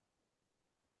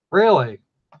 Really?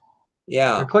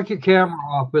 Yeah. So click your camera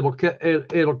off.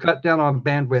 It'll cut down on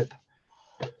bandwidth.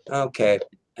 Okay.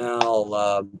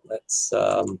 Let's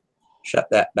shut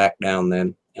that back down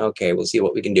then. Okay, we'll see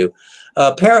what we can do.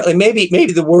 Apparently, maybe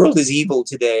the world is evil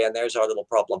today, and there's our little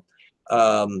problem.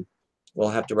 We'll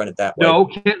have to run it that way. No,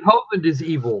 Kent Hovind is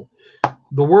evil.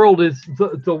 The world is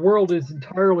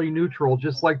entirely neutral,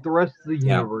 just like the rest of the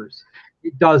universe.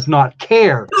 It does not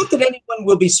care. Not that anyone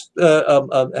will be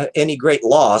any great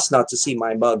loss not to see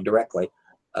my mug directly,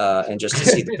 and just to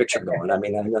see the picture going. I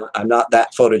mean, I'm not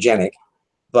that photogenic,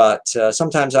 but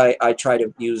sometimes I try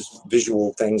to use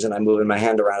visual things, and I'm moving my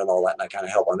hand around and all that, and I kind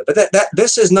of help on it. But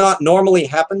this has not normally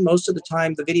happened. Most of the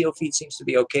time, the video feed seems to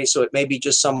be okay, so it may be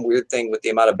just some weird thing with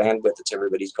the amount of bandwidth that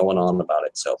everybody's going on about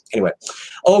it. So anyway,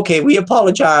 okay, we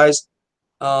apologize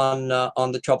on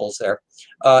the troubles there.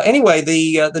 Anyway,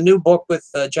 the new book with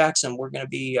Jackson, we're going to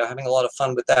be having a lot of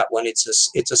fun with that one. It's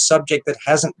a subject that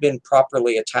hasn't been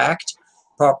properly attacked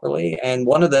properly, and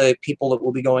one of the people that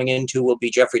we'll be going into will be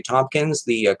Jeffrey Tompkins,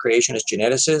 the creationist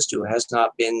geneticist, who has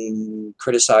not been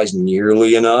criticized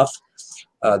nearly enough.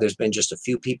 There's been just a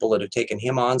few people that have taken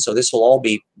him on, so this will all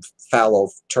be fallow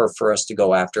turf for us to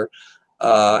go after.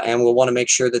 And we'll want to make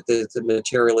sure that the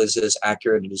material is as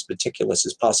accurate and as meticulous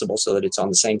as possible, so that it's on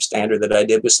the same standard that I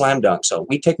did with Slam Dunk. So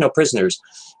we take no prisoners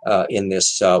in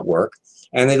this work,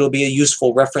 and it'll be a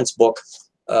useful reference book,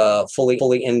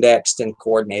 fully indexed and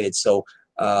coordinated. So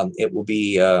it will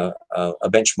be a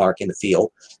benchmark in the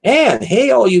field. And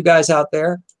hey, all you guys out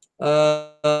there,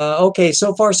 okay,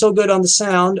 so far so good on the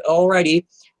sound. Alrighty,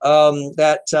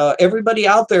 everybody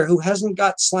out there who hasn't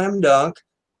got Slam Dunk,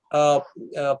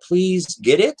 please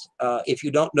get it. If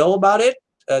you don't know about it,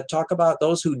 talk about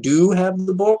those who do have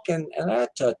the book, and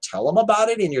tell them about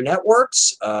it in your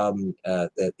networks.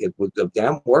 The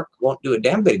damn work won't do a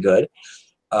damn bit of good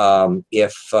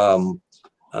if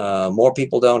more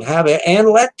people don't have it, and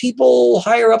let people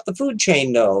higher up the food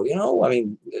chain know. You know, I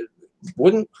mean, it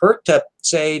wouldn't hurt to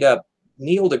say to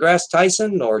Neil deGrasse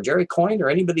Tyson or Jerry Coyne or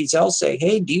anybody else, say,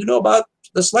 hey, do you know about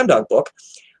the Slam Dunk book?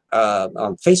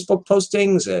 On Facebook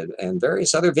postings and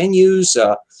various other venues,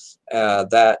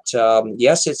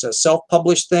 yes, it's a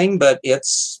self-published thing, but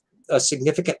it's a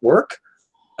significant work.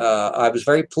 I was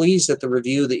very pleased that the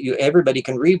review that everybody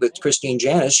can read with Christine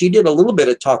Janis, she did a little bit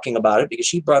of talking about it because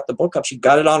she brought the book up. She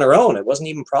got it on her own. It wasn't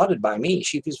even prodded by me.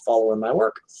 She was following my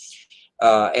work.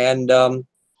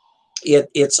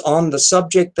 It's on the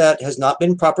subject that has not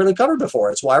been properly covered before.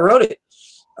 That's why I wrote it.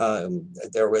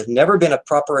 There has never been a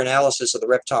proper analysis of the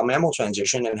reptile-mammal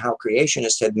transition and how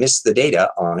creationists had missed the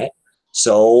data on it.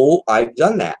 So I've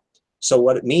done that. So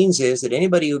what it means is that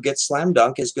anybody who gets Slam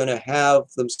Dunk is going to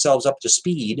have themselves up to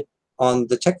speed on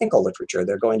the technical literature.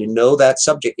 They're going to know that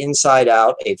subject inside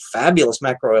out, a fabulous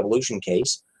macroevolution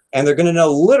case, and they're going to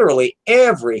know literally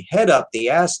every head up the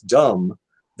ass dumb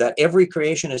that every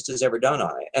creationist has ever done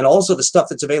on it, and also the stuff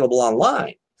that's available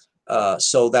online.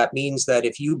 So that means that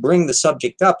if you bring the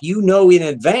subject up, you know in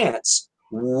advance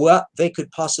what they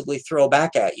could possibly throw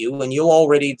back at you, and you'll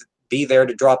already be there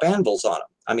to drop anvils on them.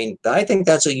 I mean, I think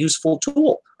that's a useful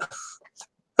tool.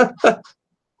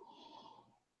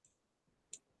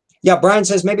 Yeah, Brian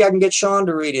says maybe I can get Sean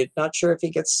to read it. Not sure if he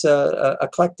gets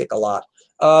eclectic a lot.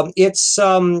 It's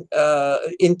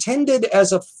intended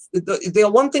as a the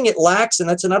one thing it lacks, and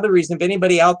that's another reason, if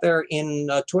anybody out there in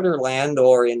Twitter land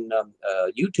or in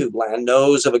YouTube land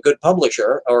knows of a good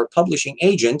publisher or publishing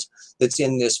agent that's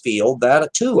in this field,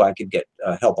 that too I could get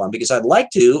help on, because I'd like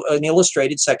to an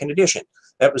illustrated second edition.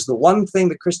 That was the one thing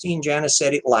that Christine Janis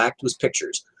said it lacked, was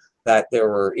pictures. That there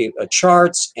were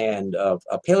charts and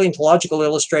paleontological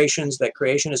illustrations that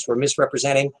creationists were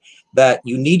misrepresenting, that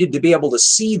you needed to be able to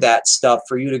see that stuff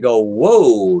for you to go,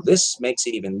 whoa, this makes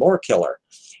it even more killer.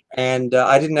 And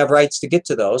I didn't have rights to get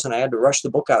to those, and I had to rush the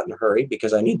book out in a hurry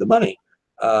because I need the money.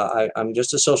 I'm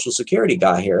just a Social Security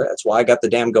guy here. That's why I got the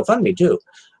damn GoFundMe too.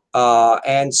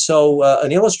 And so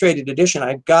an illustrated edition,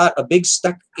 I've got a big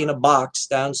stuck in a box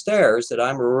downstairs that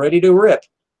I'm ready to rip,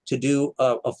 to do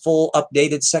a full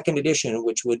updated second edition,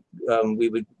 which would we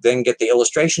would then get the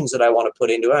illustrations that I want to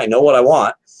put into it. I know what I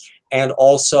want, and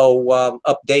also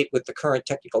update with the current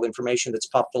technical information that's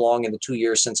popped along in the 2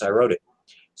 years since I wrote it.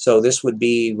 So this would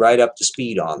be right up to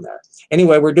speed on there.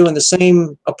 Anyway, we're doing the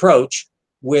same approach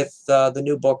with the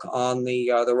new book on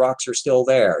the rocks are still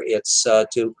there. It's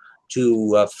to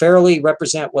fairly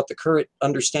represent what the current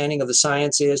understanding of the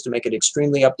science is, to make it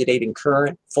extremely up-to-date and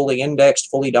current, fully indexed,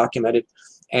 fully documented,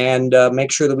 and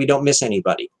make sure that we don't miss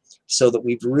anybody. So that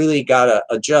we've really got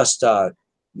a just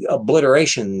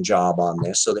obliteration job on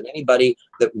this, so that anybody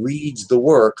that reads the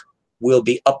work will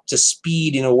be up to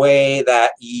speed in a way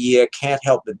that you can't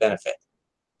help but benefit.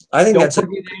 I think that's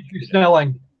Andrew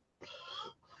Snelling.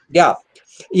 Yeah.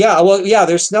 Yeah, well, yeah,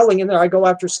 there's Snelling in there. I go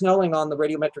after Snelling on the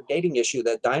radiometric dating issue,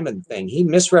 that diamond thing. He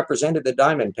misrepresented the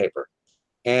diamond paper.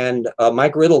 And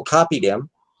Mike Riddle copied him.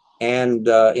 And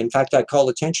in fact, I called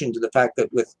attention to the fact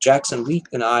that with Jackson Wheat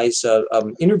and I's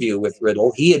interview with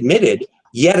Riddle, he admitted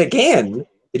yet again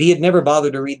that he had never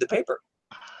bothered to read the paper.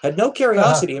 Had no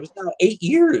curiosity. It was now 8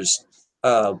 years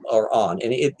or on.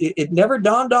 And it never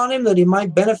dawned on him that he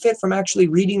might benefit from actually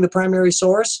reading the primary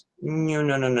source. No.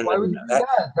 Why would you do that?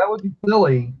 That would be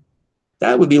silly.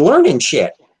 That would be learning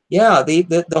shit. Yeah,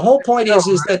 the whole point is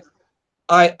that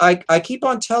I keep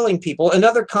on telling people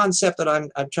another concept that I'm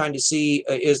trying to see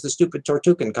is the stupid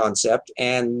Tortucan concept,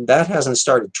 and that hasn't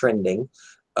started trending.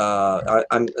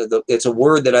 It's a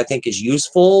word that I think is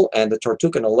useful, and the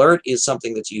Tortucan alert is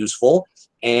something that's useful.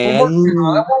 And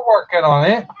we're working on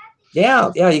it.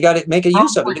 Yeah, you got to make a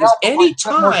use of it, because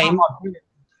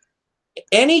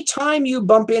anytime you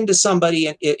bump into somebody,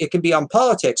 and it can be on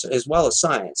politics as well as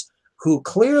science, who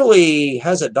clearly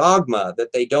has a dogma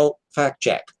that they don't fact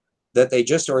check, that they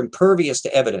just are impervious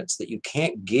to evidence, that you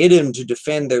can't get them to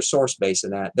defend their source base,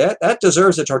 and that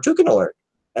deserves a Tortucan alert.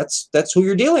 That's who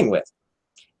you're dealing with.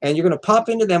 And you're going to pop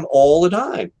into them all the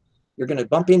time. You're going to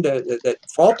bump into that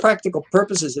for all practical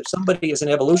purposes. If somebody is an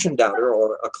evolution doubter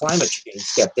or a climate change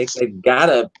skeptic, they've got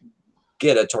to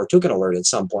get a Tortucan alert at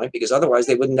some point, because otherwise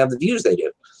they wouldn't have the views they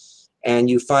do. And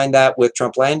you find that with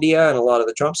Trumplandia and a lot of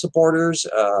the Trump supporters.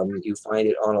 You find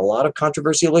it on a lot of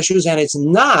controversial issues, and it's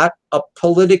not a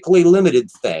politically limited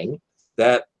thing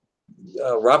that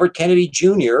Robert Kennedy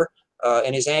Jr.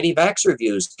 And his anti-vaxxer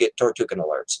views get Tortucan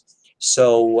alerts.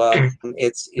 So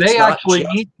it's they not actually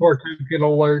need Tortucan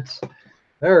alerts.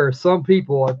 There are some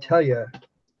people, I tell you.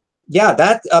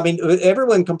 Yeah, I mean,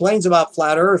 everyone complains about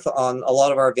flat Earth on a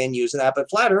lot of our venues and that, but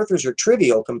flat Earthers are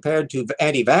trivial compared to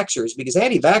anti-vaxxers, because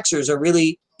anti-vaxxers are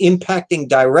really impacting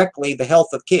directly the health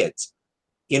of kids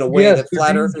in a way that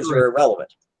flat Earthers are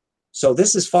irrelevant. So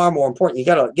this is far more important. You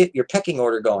got to get your pecking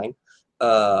order going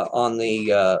on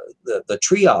the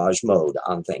triage mode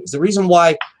on things. The reason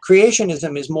why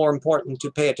creationism is more important to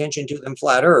pay attention to than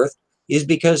flat Earth is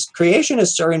because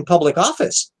creationists are in public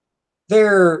office.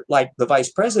 They're like the vice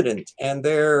president, and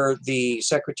they're the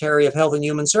secretary of health and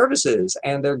human services,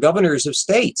 and they're governors of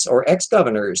states or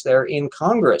ex-governors. They're in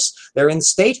Congress. They're in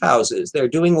state houses. They're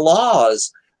doing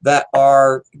laws that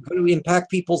are going to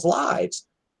impact people's lives.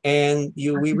 And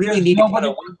we really need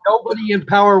nobody in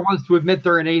power wants to admit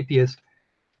they're an atheist.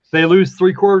 They lose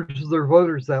 3/4 of their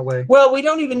voters that way. Well, we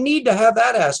don't even need to have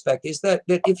that aspect. Is that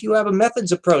if you have a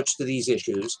methods approach to these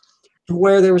issues, to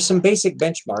where there are some basic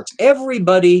benchmarks,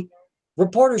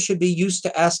 reporters should be used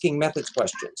to asking methods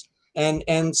questions.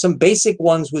 And some basic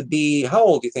ones would be, how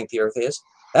old do you think the Earth is?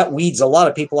 That weeds a lot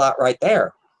of people out right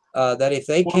there. That if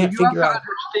they can't figure out,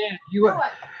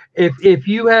 if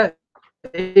you have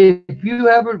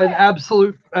an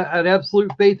absolute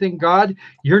faith in God,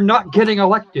 you're not getting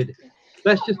elected.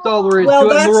 That's just all there is to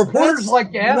it. And the reporters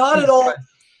like to ask not at all.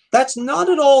 That's not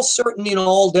at all certain in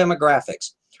all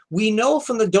demographics. We know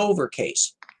from the Dover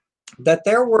case that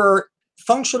there were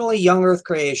functionally young Earth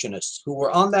creationists who were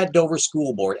on that Dover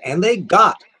school board, and they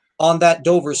got on that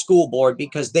Dover school board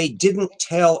because they didn't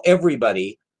tell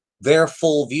everybody their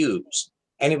full views.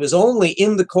 And it was only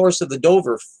in the course of the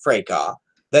Dover fracas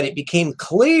that it became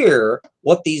clear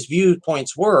what these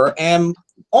viewpoints were, and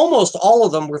almost all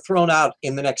of them were thrown out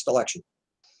in the next election.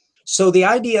 So the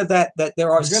idea that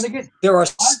there are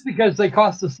because they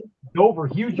cost us Dover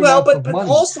huge amounts of money. But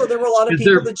also there were a lot of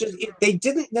people that they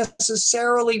didn't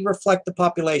necessarily reflect the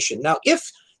population. Now,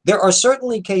 if there are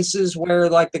certainly cases where,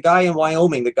 like the guy in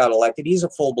Wyoming that got elected, he's a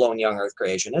full-blown young Earth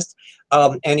creationist,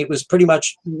 and it was pretty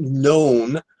much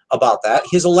known about that.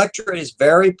 His electorate is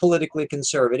very politically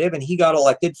conservative, and he got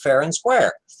elected fair and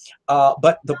square.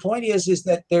 But the point is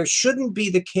that there shouldn't be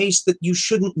the case that you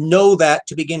shouldn't know that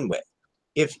to begin with.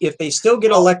 If they still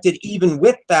get elected even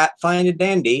with that, fine and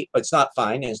dandy. It's not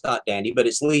fine and it's not dandy, but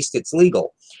at least it's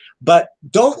legal. But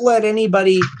don't let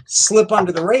anybody slip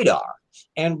under the radar.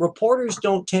 And reporters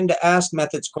don't tend to ask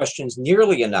methods questions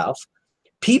nearly enough.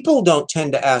 People don't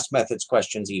tend to ask methods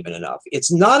questions even enough.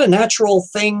 It's not a natural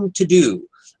thing to do.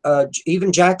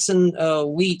 even Jackson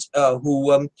Wheat,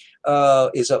 who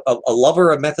is a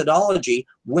lover of methodology,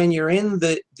 when you're in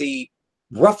the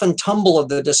rough and tumble of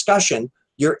the discussion,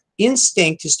 your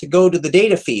instinct is to go to the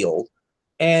data field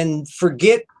and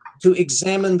forget to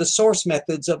examine the source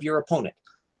methods of your opponent.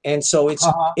 And so it's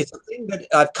a thing that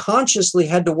I've consciously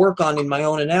had to work on in my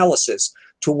own analysis,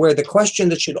 to where the question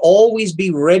that should always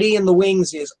be ready in the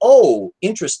wings is, oh,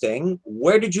 interesting,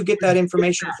 where did you get that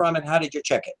information from and how did you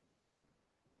check it?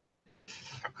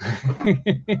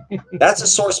 That's a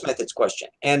source methods question.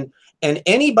 And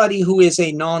anybody who is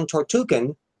a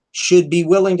non-Tortucan should be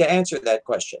willing to answer that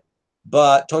question.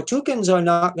 But Tortucans are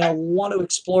not going to want to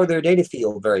explore their data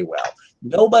field very well.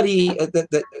 Nobody,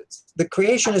 the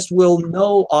creationists will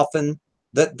know often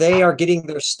that they are getting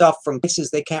their stuff from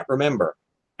places they can't remember.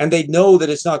 And they know that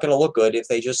it's not going to look good if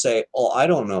they just say, oh, I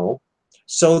don't know.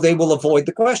 So they will avoid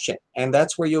the question. And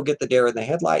that's where you'll get the deer in the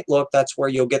headlight look. That's where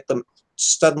you'll get them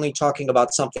suddenly talking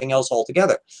about something else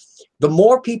altogether. The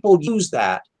more people use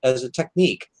that as a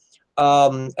technique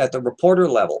at the reporter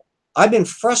level, I've been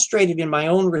frustrated in my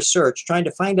own research trying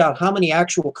to find out how many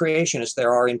actual creationists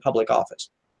there are in public office.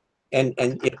 And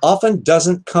it often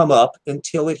doesn't come up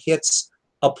until it hits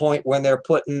a point when they're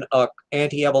putting an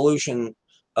anti-evolution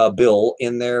bill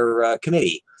in their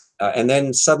committee. And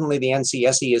then suddenly the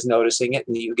NCSE is noticing it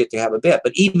and you get to have a bit.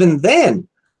 But even then,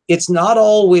 it's not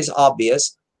always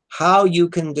obvious how you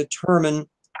can determine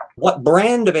what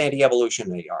brand of anti-evolution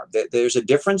they are. There's a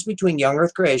difference between young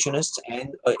earth creationists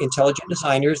and intelligent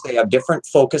designers. They have different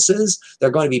focuses. They're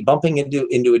going to be bumping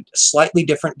into a slightly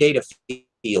different data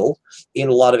field in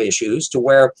a lot of issues, to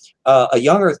where a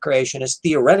young earth creationist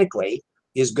theoretically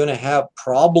is going to have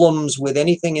problems with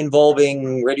anything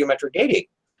involving radiometric dating.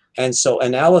 And so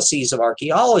analyses of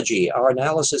archaeology, our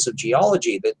analysis of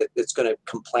geology, that's going to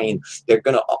complain. They're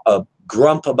going to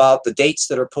grump about the dates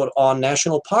that are put on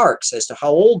national parks as to how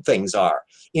old things are,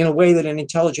 in a way that an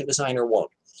intelligent designer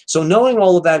won't. So knowing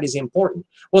all of that is important.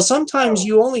 Well, sometimes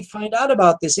you only find out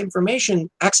about this information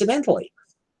accidentally.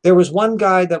 There was one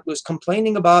guy that was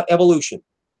complaining about evolution,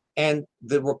 and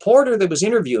the reporter that was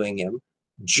interviewing him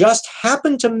just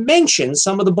happened to mention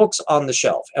some of the books on the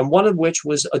shelf, and one of which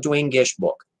was a Duane Gish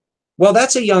book. Well,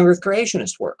 that's a young earth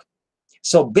creationist work.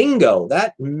 So bingo,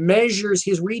 that measures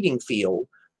his reading field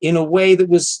in a way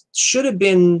that should have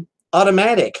been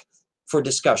automatic for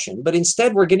discussion, but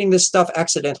instead we're getting this stuff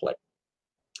accidentally.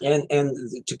 And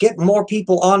to get more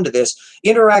people onto this,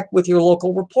 interact with your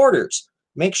local reporters.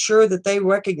 Make sure that they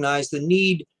recognize the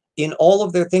need in all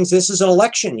of their things. This is an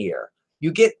election year.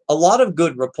 You get a lot of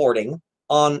good reporting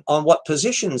on what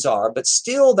positions are, but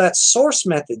still that source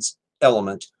methods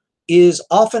element is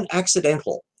often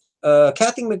accidental.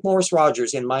 Kathy McMorris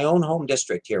Rogers in my own home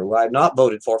district here, who I've not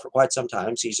voted for quite some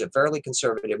time. She's a fairly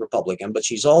conservative Republican, but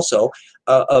she's also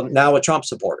now a Trump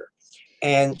supporter.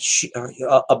 And she,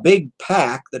 a big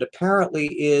PAC that apparently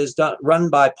is run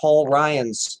by Paul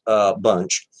Ryan's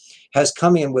bunch has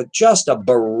come in with just a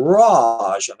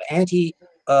barrage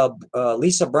of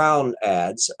Lisa Brown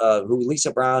ads, who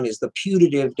Lisa Brown is the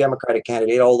putative Democratic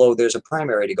candidate, although there's a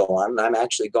primary to go on, and I'm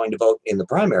actually going to vote in the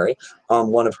primary on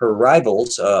one of her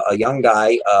rivals, a young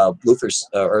guy, Luther,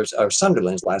 or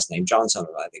Sunderland's last name, John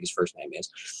Sunderland, I think his first name is.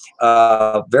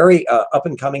 Very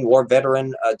up-and-coming war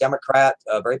veteran, Democrat,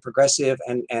 very progressive,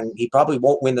 and he probably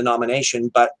won't win the nomination,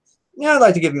 but yeah, I'd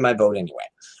like to give him my vote anyway.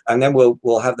 And then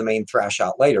we'll have the main thrash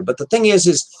out later. But the thing is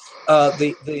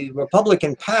the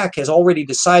Republican PAC has already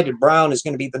decided Brown is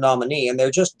going to be the nominee, and they're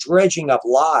just dredging up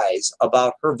lies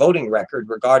about her voting record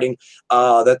regarding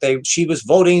that she was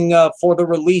voting for the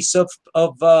release of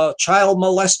child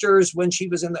molesters when she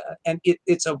was in the, and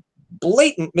it's a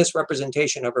blatant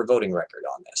misrepresentation of her voting record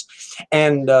on this.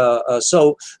 And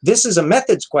so this is a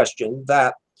methods question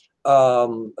that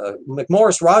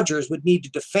McMorris Rogers would need to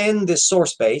defend this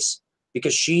source base,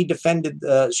 because she defended,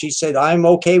 she said, I'm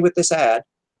okay with this ad,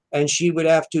 and she would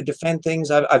have to defend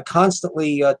things. I've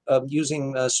constantly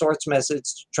using source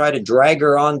methods to try to drag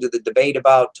her on to the debate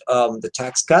about the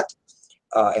tax cut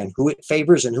and who it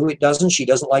favors and who it doesn't. She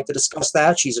doesn't like to discuss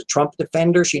that. She's a Trump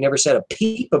defender. She never said a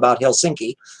peep about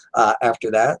Helsinki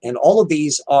after that. And all of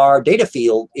these are data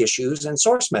field issues and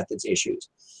source methods issues.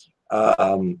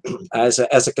 As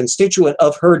a constituent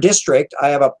of her district, I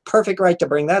have a perfect right to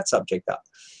bring that subject up.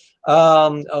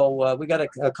 We got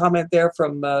a comment there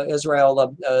from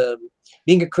Israel.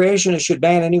 Being a creationist should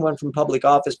ban anyone from public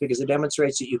office because it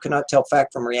demonstrates that you cannot tell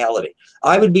fact from reality.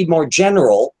 I would be more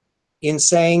general in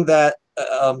saying that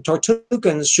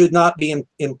Tortucans should not be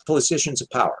in positions of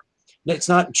power. It's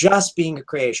not just being a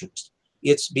creationist.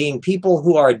 It's being people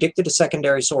who are addicted to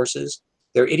secondary sources,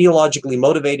 They're ideologically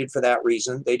motivated for that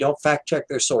reason. They don't fact check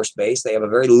their source base. They have a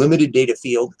very limited data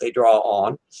field that they draw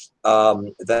on,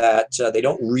 they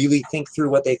don't really think through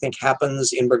what they think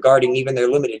happens in regarding even their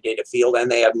limited data field,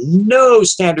 and they have no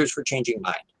standards for changing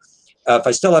mind. If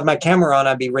I still had my camera on,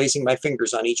 I'd be raising my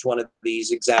fingers on each one of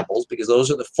these examples, because those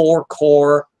are the 4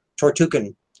 core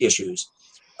Tortugan issues.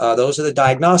 Those are the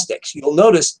diagnostics. You'll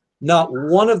notice not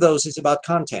one of those is about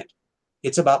content.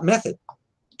 It's about method.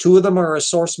 2 of them are a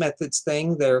source methods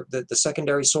thing. They're the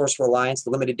secondary source reliance, the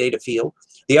limited data field.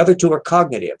 The other 2 are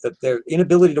cognitive, their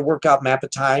inability to work out map of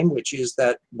time, which is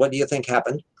that what do you think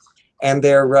happened, and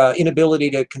their inability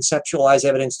to conceptualize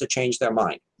evidence to change their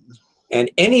mind. And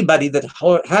anybody that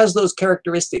has those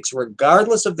characteristics,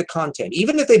 regardless of the content,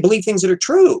 even if they believe things that are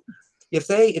true,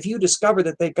 if you discover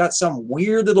that they've got some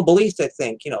weird little belief, they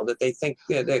think, that they think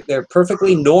they're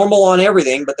perfectly normal on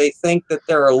everything, but they think that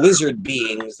there are lizard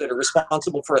beings that are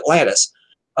responsible for Atlantis,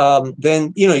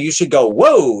 then, you should go,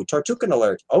 whoa, Tortugan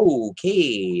alert.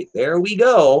 Okay, there we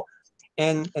go.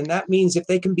 And that means if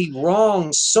they can be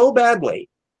wrong so badly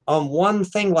on one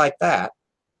thing like that,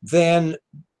 then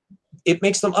it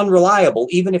makes them unreliable,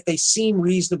 even if they seem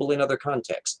reasonable in other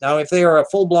contexts. Now, if they are a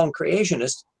full-blown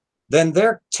creationist, then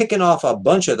they're ticking off a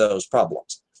bunch of those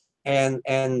problems. And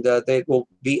they will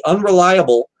be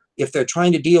unreliable if they're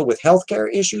trying to deal with healthcare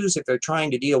issues, if they're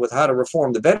trying to deal with how to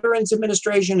reform the Veterans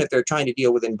Administration, if they're trying to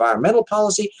deal with environmental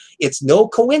policy. It's no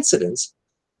coincidence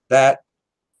that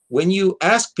when you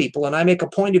ask people, and I make a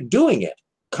point of doing it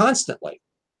constantly,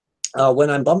 when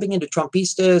I'm bumping into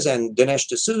Trumpistas and Dinesh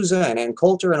D'Souza and Ann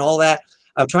Coulter and all that,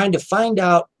 I'm trying to find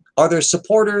out, are there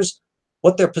supporters,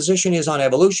 what their position is on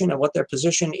evolution and what their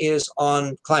position is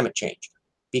on climate change.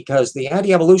 Because the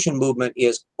anti-evolution movement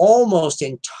is almost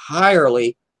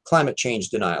entirely climate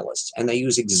change denialists. And they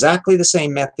use exactly the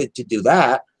same method to do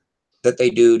that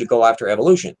they do to go after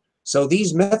evolution. So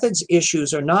these methods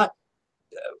issues are not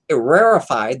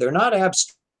rarefied, they're not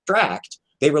abstract.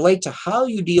 They relate to how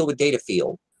you deal with data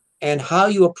field and how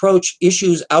you approach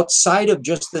issues outside of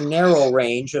just the narrow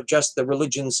range of just the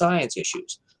religion science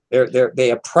issues. They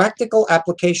have practical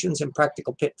applications and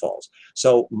practical pitfalls.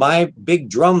 So my big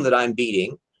drum that I'm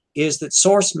beating is that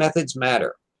source methods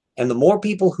matter. And the more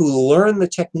people who learn the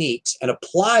techniques and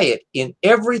apply it in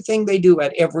everything they do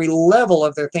at every level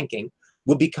of their thinking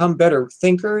will become better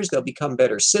thinkers, they'll become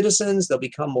better citizens, they'll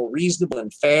become more reasonable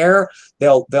and fair.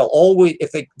 They'll always,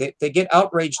 if they get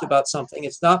outraged about something,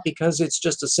 it's not because it's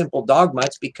just a simple dogma,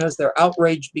 it's because they're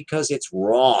outraged because it's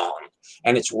wrong.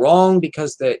 And it's wrong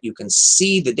because you can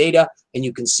see the data and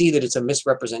you can see that it's a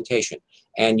misrepresentation.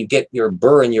 And you get your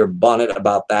burr in your bonnet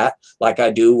about that, like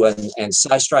I do and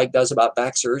SciStrike does about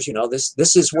Vaxxers.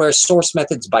 This is where source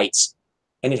methods bites.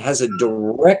 And it has a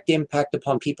direct impact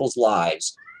upon people's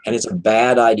lives. And it's a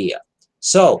bad idea.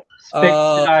 So, space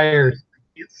deniers,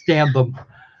 can't stand them.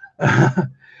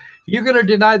 You're going to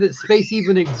deny that space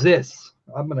even exists.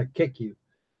 I'm going to kick you.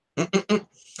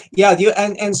 Yeah,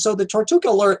 and so the Tortuga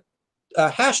alert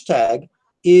hashtag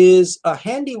is a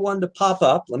handy one to pop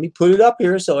up. Let me put it up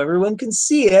here so everyone can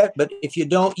see it. But if you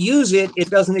don't use it,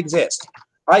 it doesn't exist.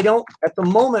 I don't. At the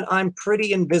moment, I'm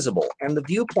pretty invisible, and the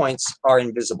viewpoints are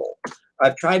invisible.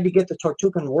 I've tried to get the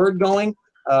Tortugan word going.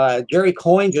 Jerry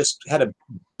Coyne just had a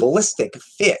ballistic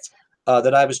fit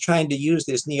that I was trying to use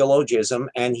this neologism,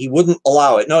 and he wouldn't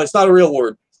allow it. No, it's not a real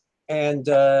word. And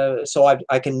so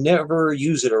I can never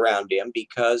use it around him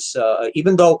because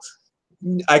even though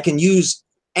I can use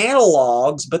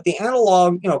analogs, but the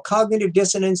analog, cognitive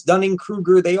dissonance,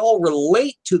 Dunning-Kruger, they all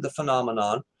relate to the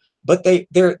phenomenon, but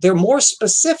they're more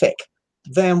specific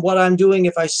than what I'm doing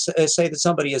if I say that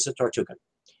somebody is a Tortugan.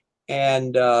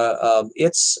 And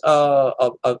it's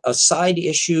a side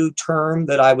issue term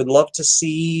that I would love to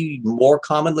see more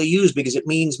commonly used, because it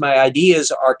means my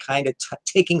ideas are kind of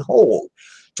taking hold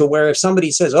to where if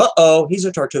somebody says, uh-oh, he's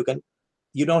a Tortugan,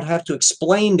 you don't have to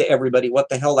explain to everybody what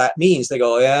the hell that means. They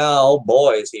go, yeah, oh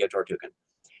boy, is he a Tortugan.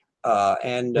 But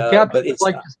it's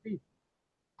like to speak.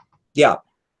 Yeah.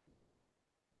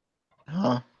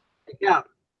 Huh? Yeah.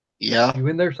 Yeah. You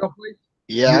in there someplace?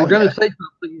 Yeah. You were going to say something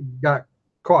and you got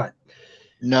caught.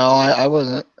 No, I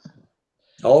wasn't.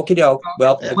 Okie doke.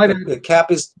 Well, the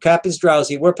cap is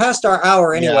drowsy. We're past our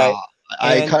hour anyway. Yeah,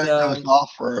 I kind of dozed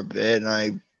off for a bit, and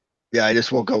I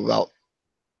just woke up about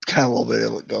kind of a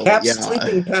little bit ago. Cap's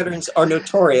sleeping patterns are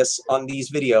notorious on these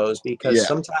videos because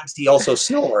sometimes he also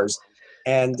snores,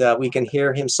 and we can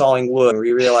hear him sawing wood. And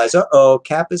we realize, uh-oh,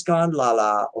 Cap is gone,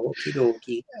 la-la, okie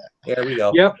dokie. There we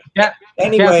go. Yep.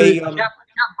 Anyway. Cap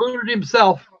booted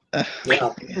himself.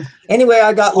 Yeah. Anyway,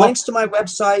 I got links to my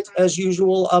website as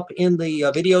usual up in the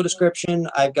video description.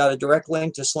 I've got a direct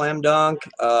link to Slam Dunk.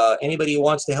 Anybody who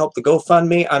wants to help the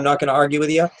GoFundMe, I'm not going to argue with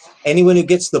you. Anyone who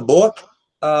gets the book,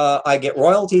 I get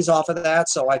royalties off of that,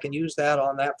 so I can use that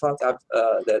on that front.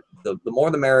 The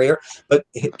more the merrier. But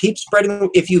keep spreading.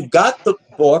 If you've got the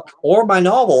book or my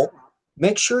novel,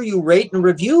 make sure you rate and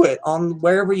review it on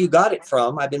wherever you got it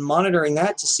from. I've been monitoring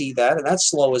that to see that, and that's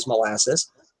slow as molasses.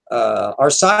 Our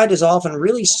site is often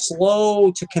really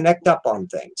slow to connect up on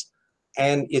things.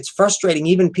 And it's frustrating.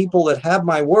 Even people that have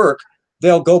my work,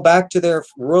 they'll go back to their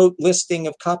rote listing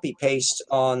of copy paste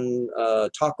on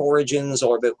Talk Origins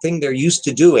or the thing they're used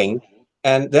to doing.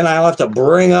 And then I'll have to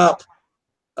bring up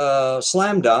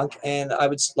Slam Dunk. And I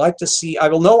would like to see, I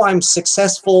will know I'm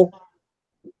successful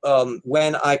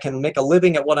when I can make a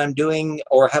living at what I'm doing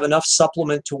or have enough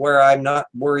supplement to where I'm not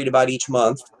worried about each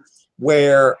month,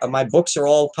 where my books are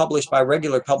all published by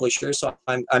regular publishers, so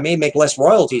I may make less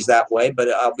royalties that way, but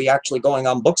I'll be actually going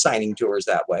on book signing tours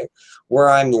that way, where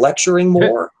I'm lecturing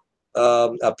more.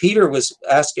 Peter was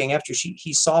asking after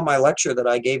he saw my lecture that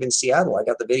I gave in Seattle. I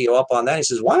got the video up on that. He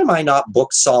says, why am I not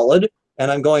book solid? And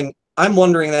I'm going, I'm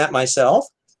wondering that myself.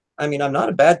 I mean, I'm not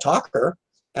a bad talker.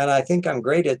 And I think I'm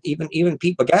great at even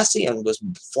Pete Bagassian was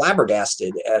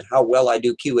flabbergasted at how well I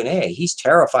do Q&A. He's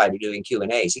terrified of doing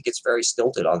Q&As. He gets very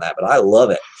stilted on that, but I love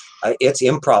it. It's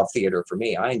improv theater for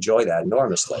me. I enjoy that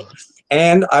enormously.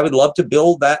 And I would love to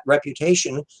build that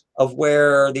reputation of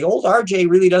where the old RJ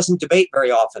really doesn't debate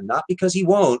very often, not because he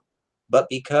won't, but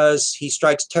because he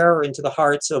strikes terror into the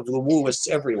hearts of the wooists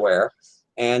everywhere.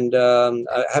 And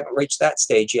I haven't reached that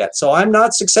stage yet. So I'm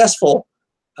not successful.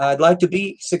 I'd like to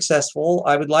be successful.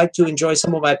 I would like to enjoy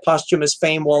some of my posthumous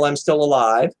fame while I'm still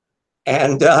alive.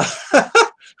 And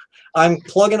I'm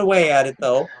plugging away at it,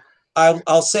 though.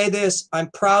 I'll say this.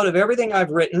 I'm proud of everything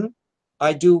I've written.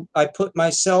 I put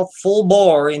myself full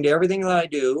bore into everything that I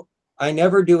do. I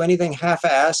never do anything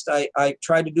half-assed. I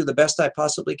try to do the best I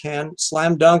possibly can.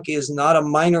 Slam Dunk is not a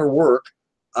minor work.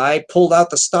 I pulled out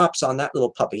the stops on that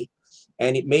little puppy.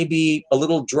 And it may be a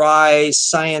little dry,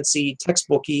 science-y,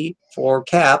 textbooky for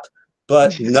Cap,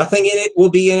 but nothing in it will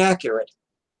be inaccurate.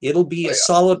 It'll be a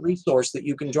solid resource that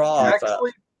you can draw off of.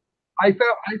 Actually,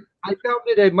 I found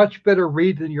it a much better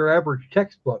read than your average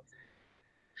textbook.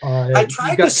 I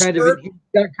tried to you've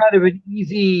got kind of an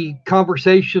easy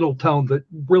conversational tone that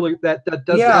really that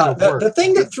does work. The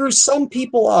thing that threw some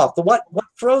people off, what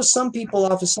throws some people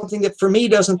off is something that for me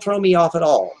doesn't throw me off at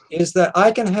all, is that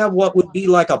I can have what would be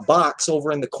like a box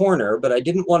over in the corner, but I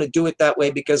didn't want to do it that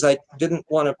way because I didn't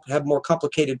want to have more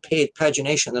complicated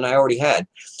pagination than I already had.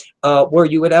 Where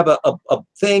you would have a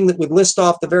thing that would list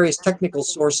off the various technical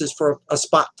sources for a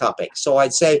spot topic. So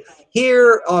I'd say,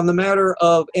 here on the matter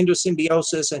of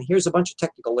endosymbiosis, and here's a bunch of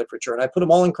technical literature, and I put them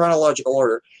all in chronological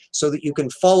order so that you can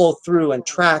follow through and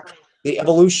track the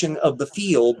evolution of the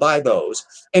field by those.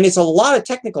 And it's a lot of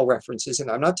technical references, and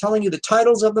I'm not telling you the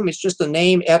titles of them, it's just the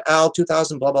name, et al.,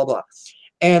 2000, blah, blah, blah.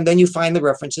 And then you find the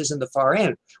references in the far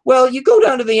end. Well, you go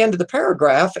down to the end of the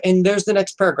paragraph, and there's the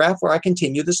next paragraph where I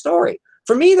continue the story.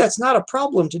 For me, that's not a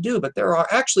problem to do, but there are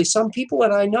actually some people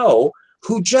that I know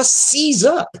who just seize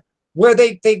up, where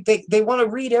they want to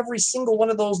read every single one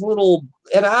of those little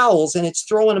et al.s, and it's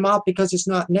throwing them out because it's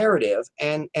not narrative,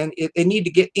 and they need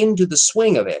to get into the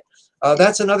swing of it.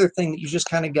 That's another thing that you just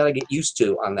kind of got to get used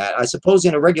to on that. I suppose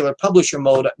in a regular publisher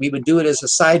mode, we would do it as a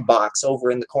side box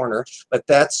over in the corner, but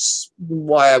that's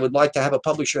why I would like to have a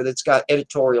publisher that's got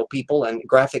editorial people and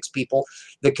graphics people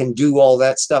that can do all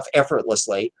that stuff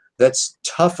effortlessly. That's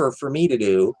tougher for me to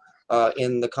do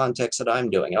in the context that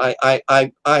I'm doing.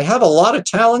 I have a lot of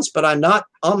talents, but I'm not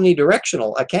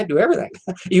omnidirectional. I can't do everything.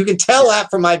 You can tell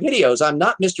that from my videos. I'm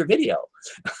not Mr. Video.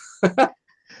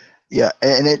 Yeah,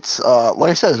 and it's like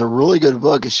I said, it's a really good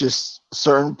book. It's just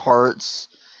certain parts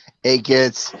it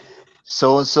gets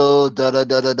so and so da da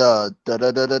da da da da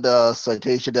da da da da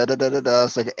citation da da da da da.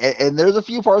 It's like, and there's a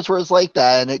few parts where it's like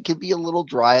that, and it can be a little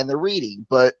dry in the reading.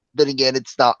 But then again,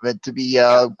 it's not meant to be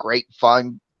great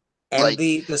fun. And like,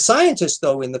 the scientist,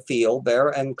 though, in the field there,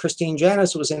 and Christine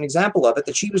Janis was an example of it,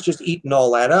 that she was just eating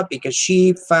all that up because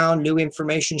she found new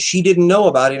information she didn't know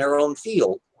about in her own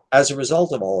field as a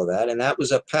result of all of that. And that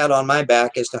was a pat on my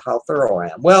back as to how thorough I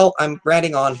am. Well, I'm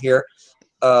ranting on here,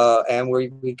 and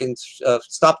we can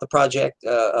stop the project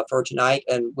for tonight,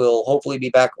 and we'll hopefully be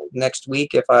back next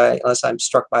week unless I'm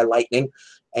struck by lightning.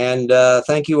 And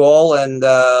thank you all, and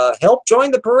help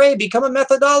join the parade. Become a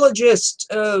methodologist.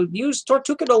 Use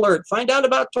Tortugan Alert. Find out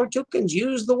about Tortugans.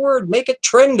 Use the word. Make it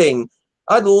trending.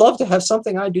 I'd love to have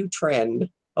something I do trend.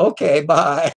 Okay,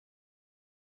 bye.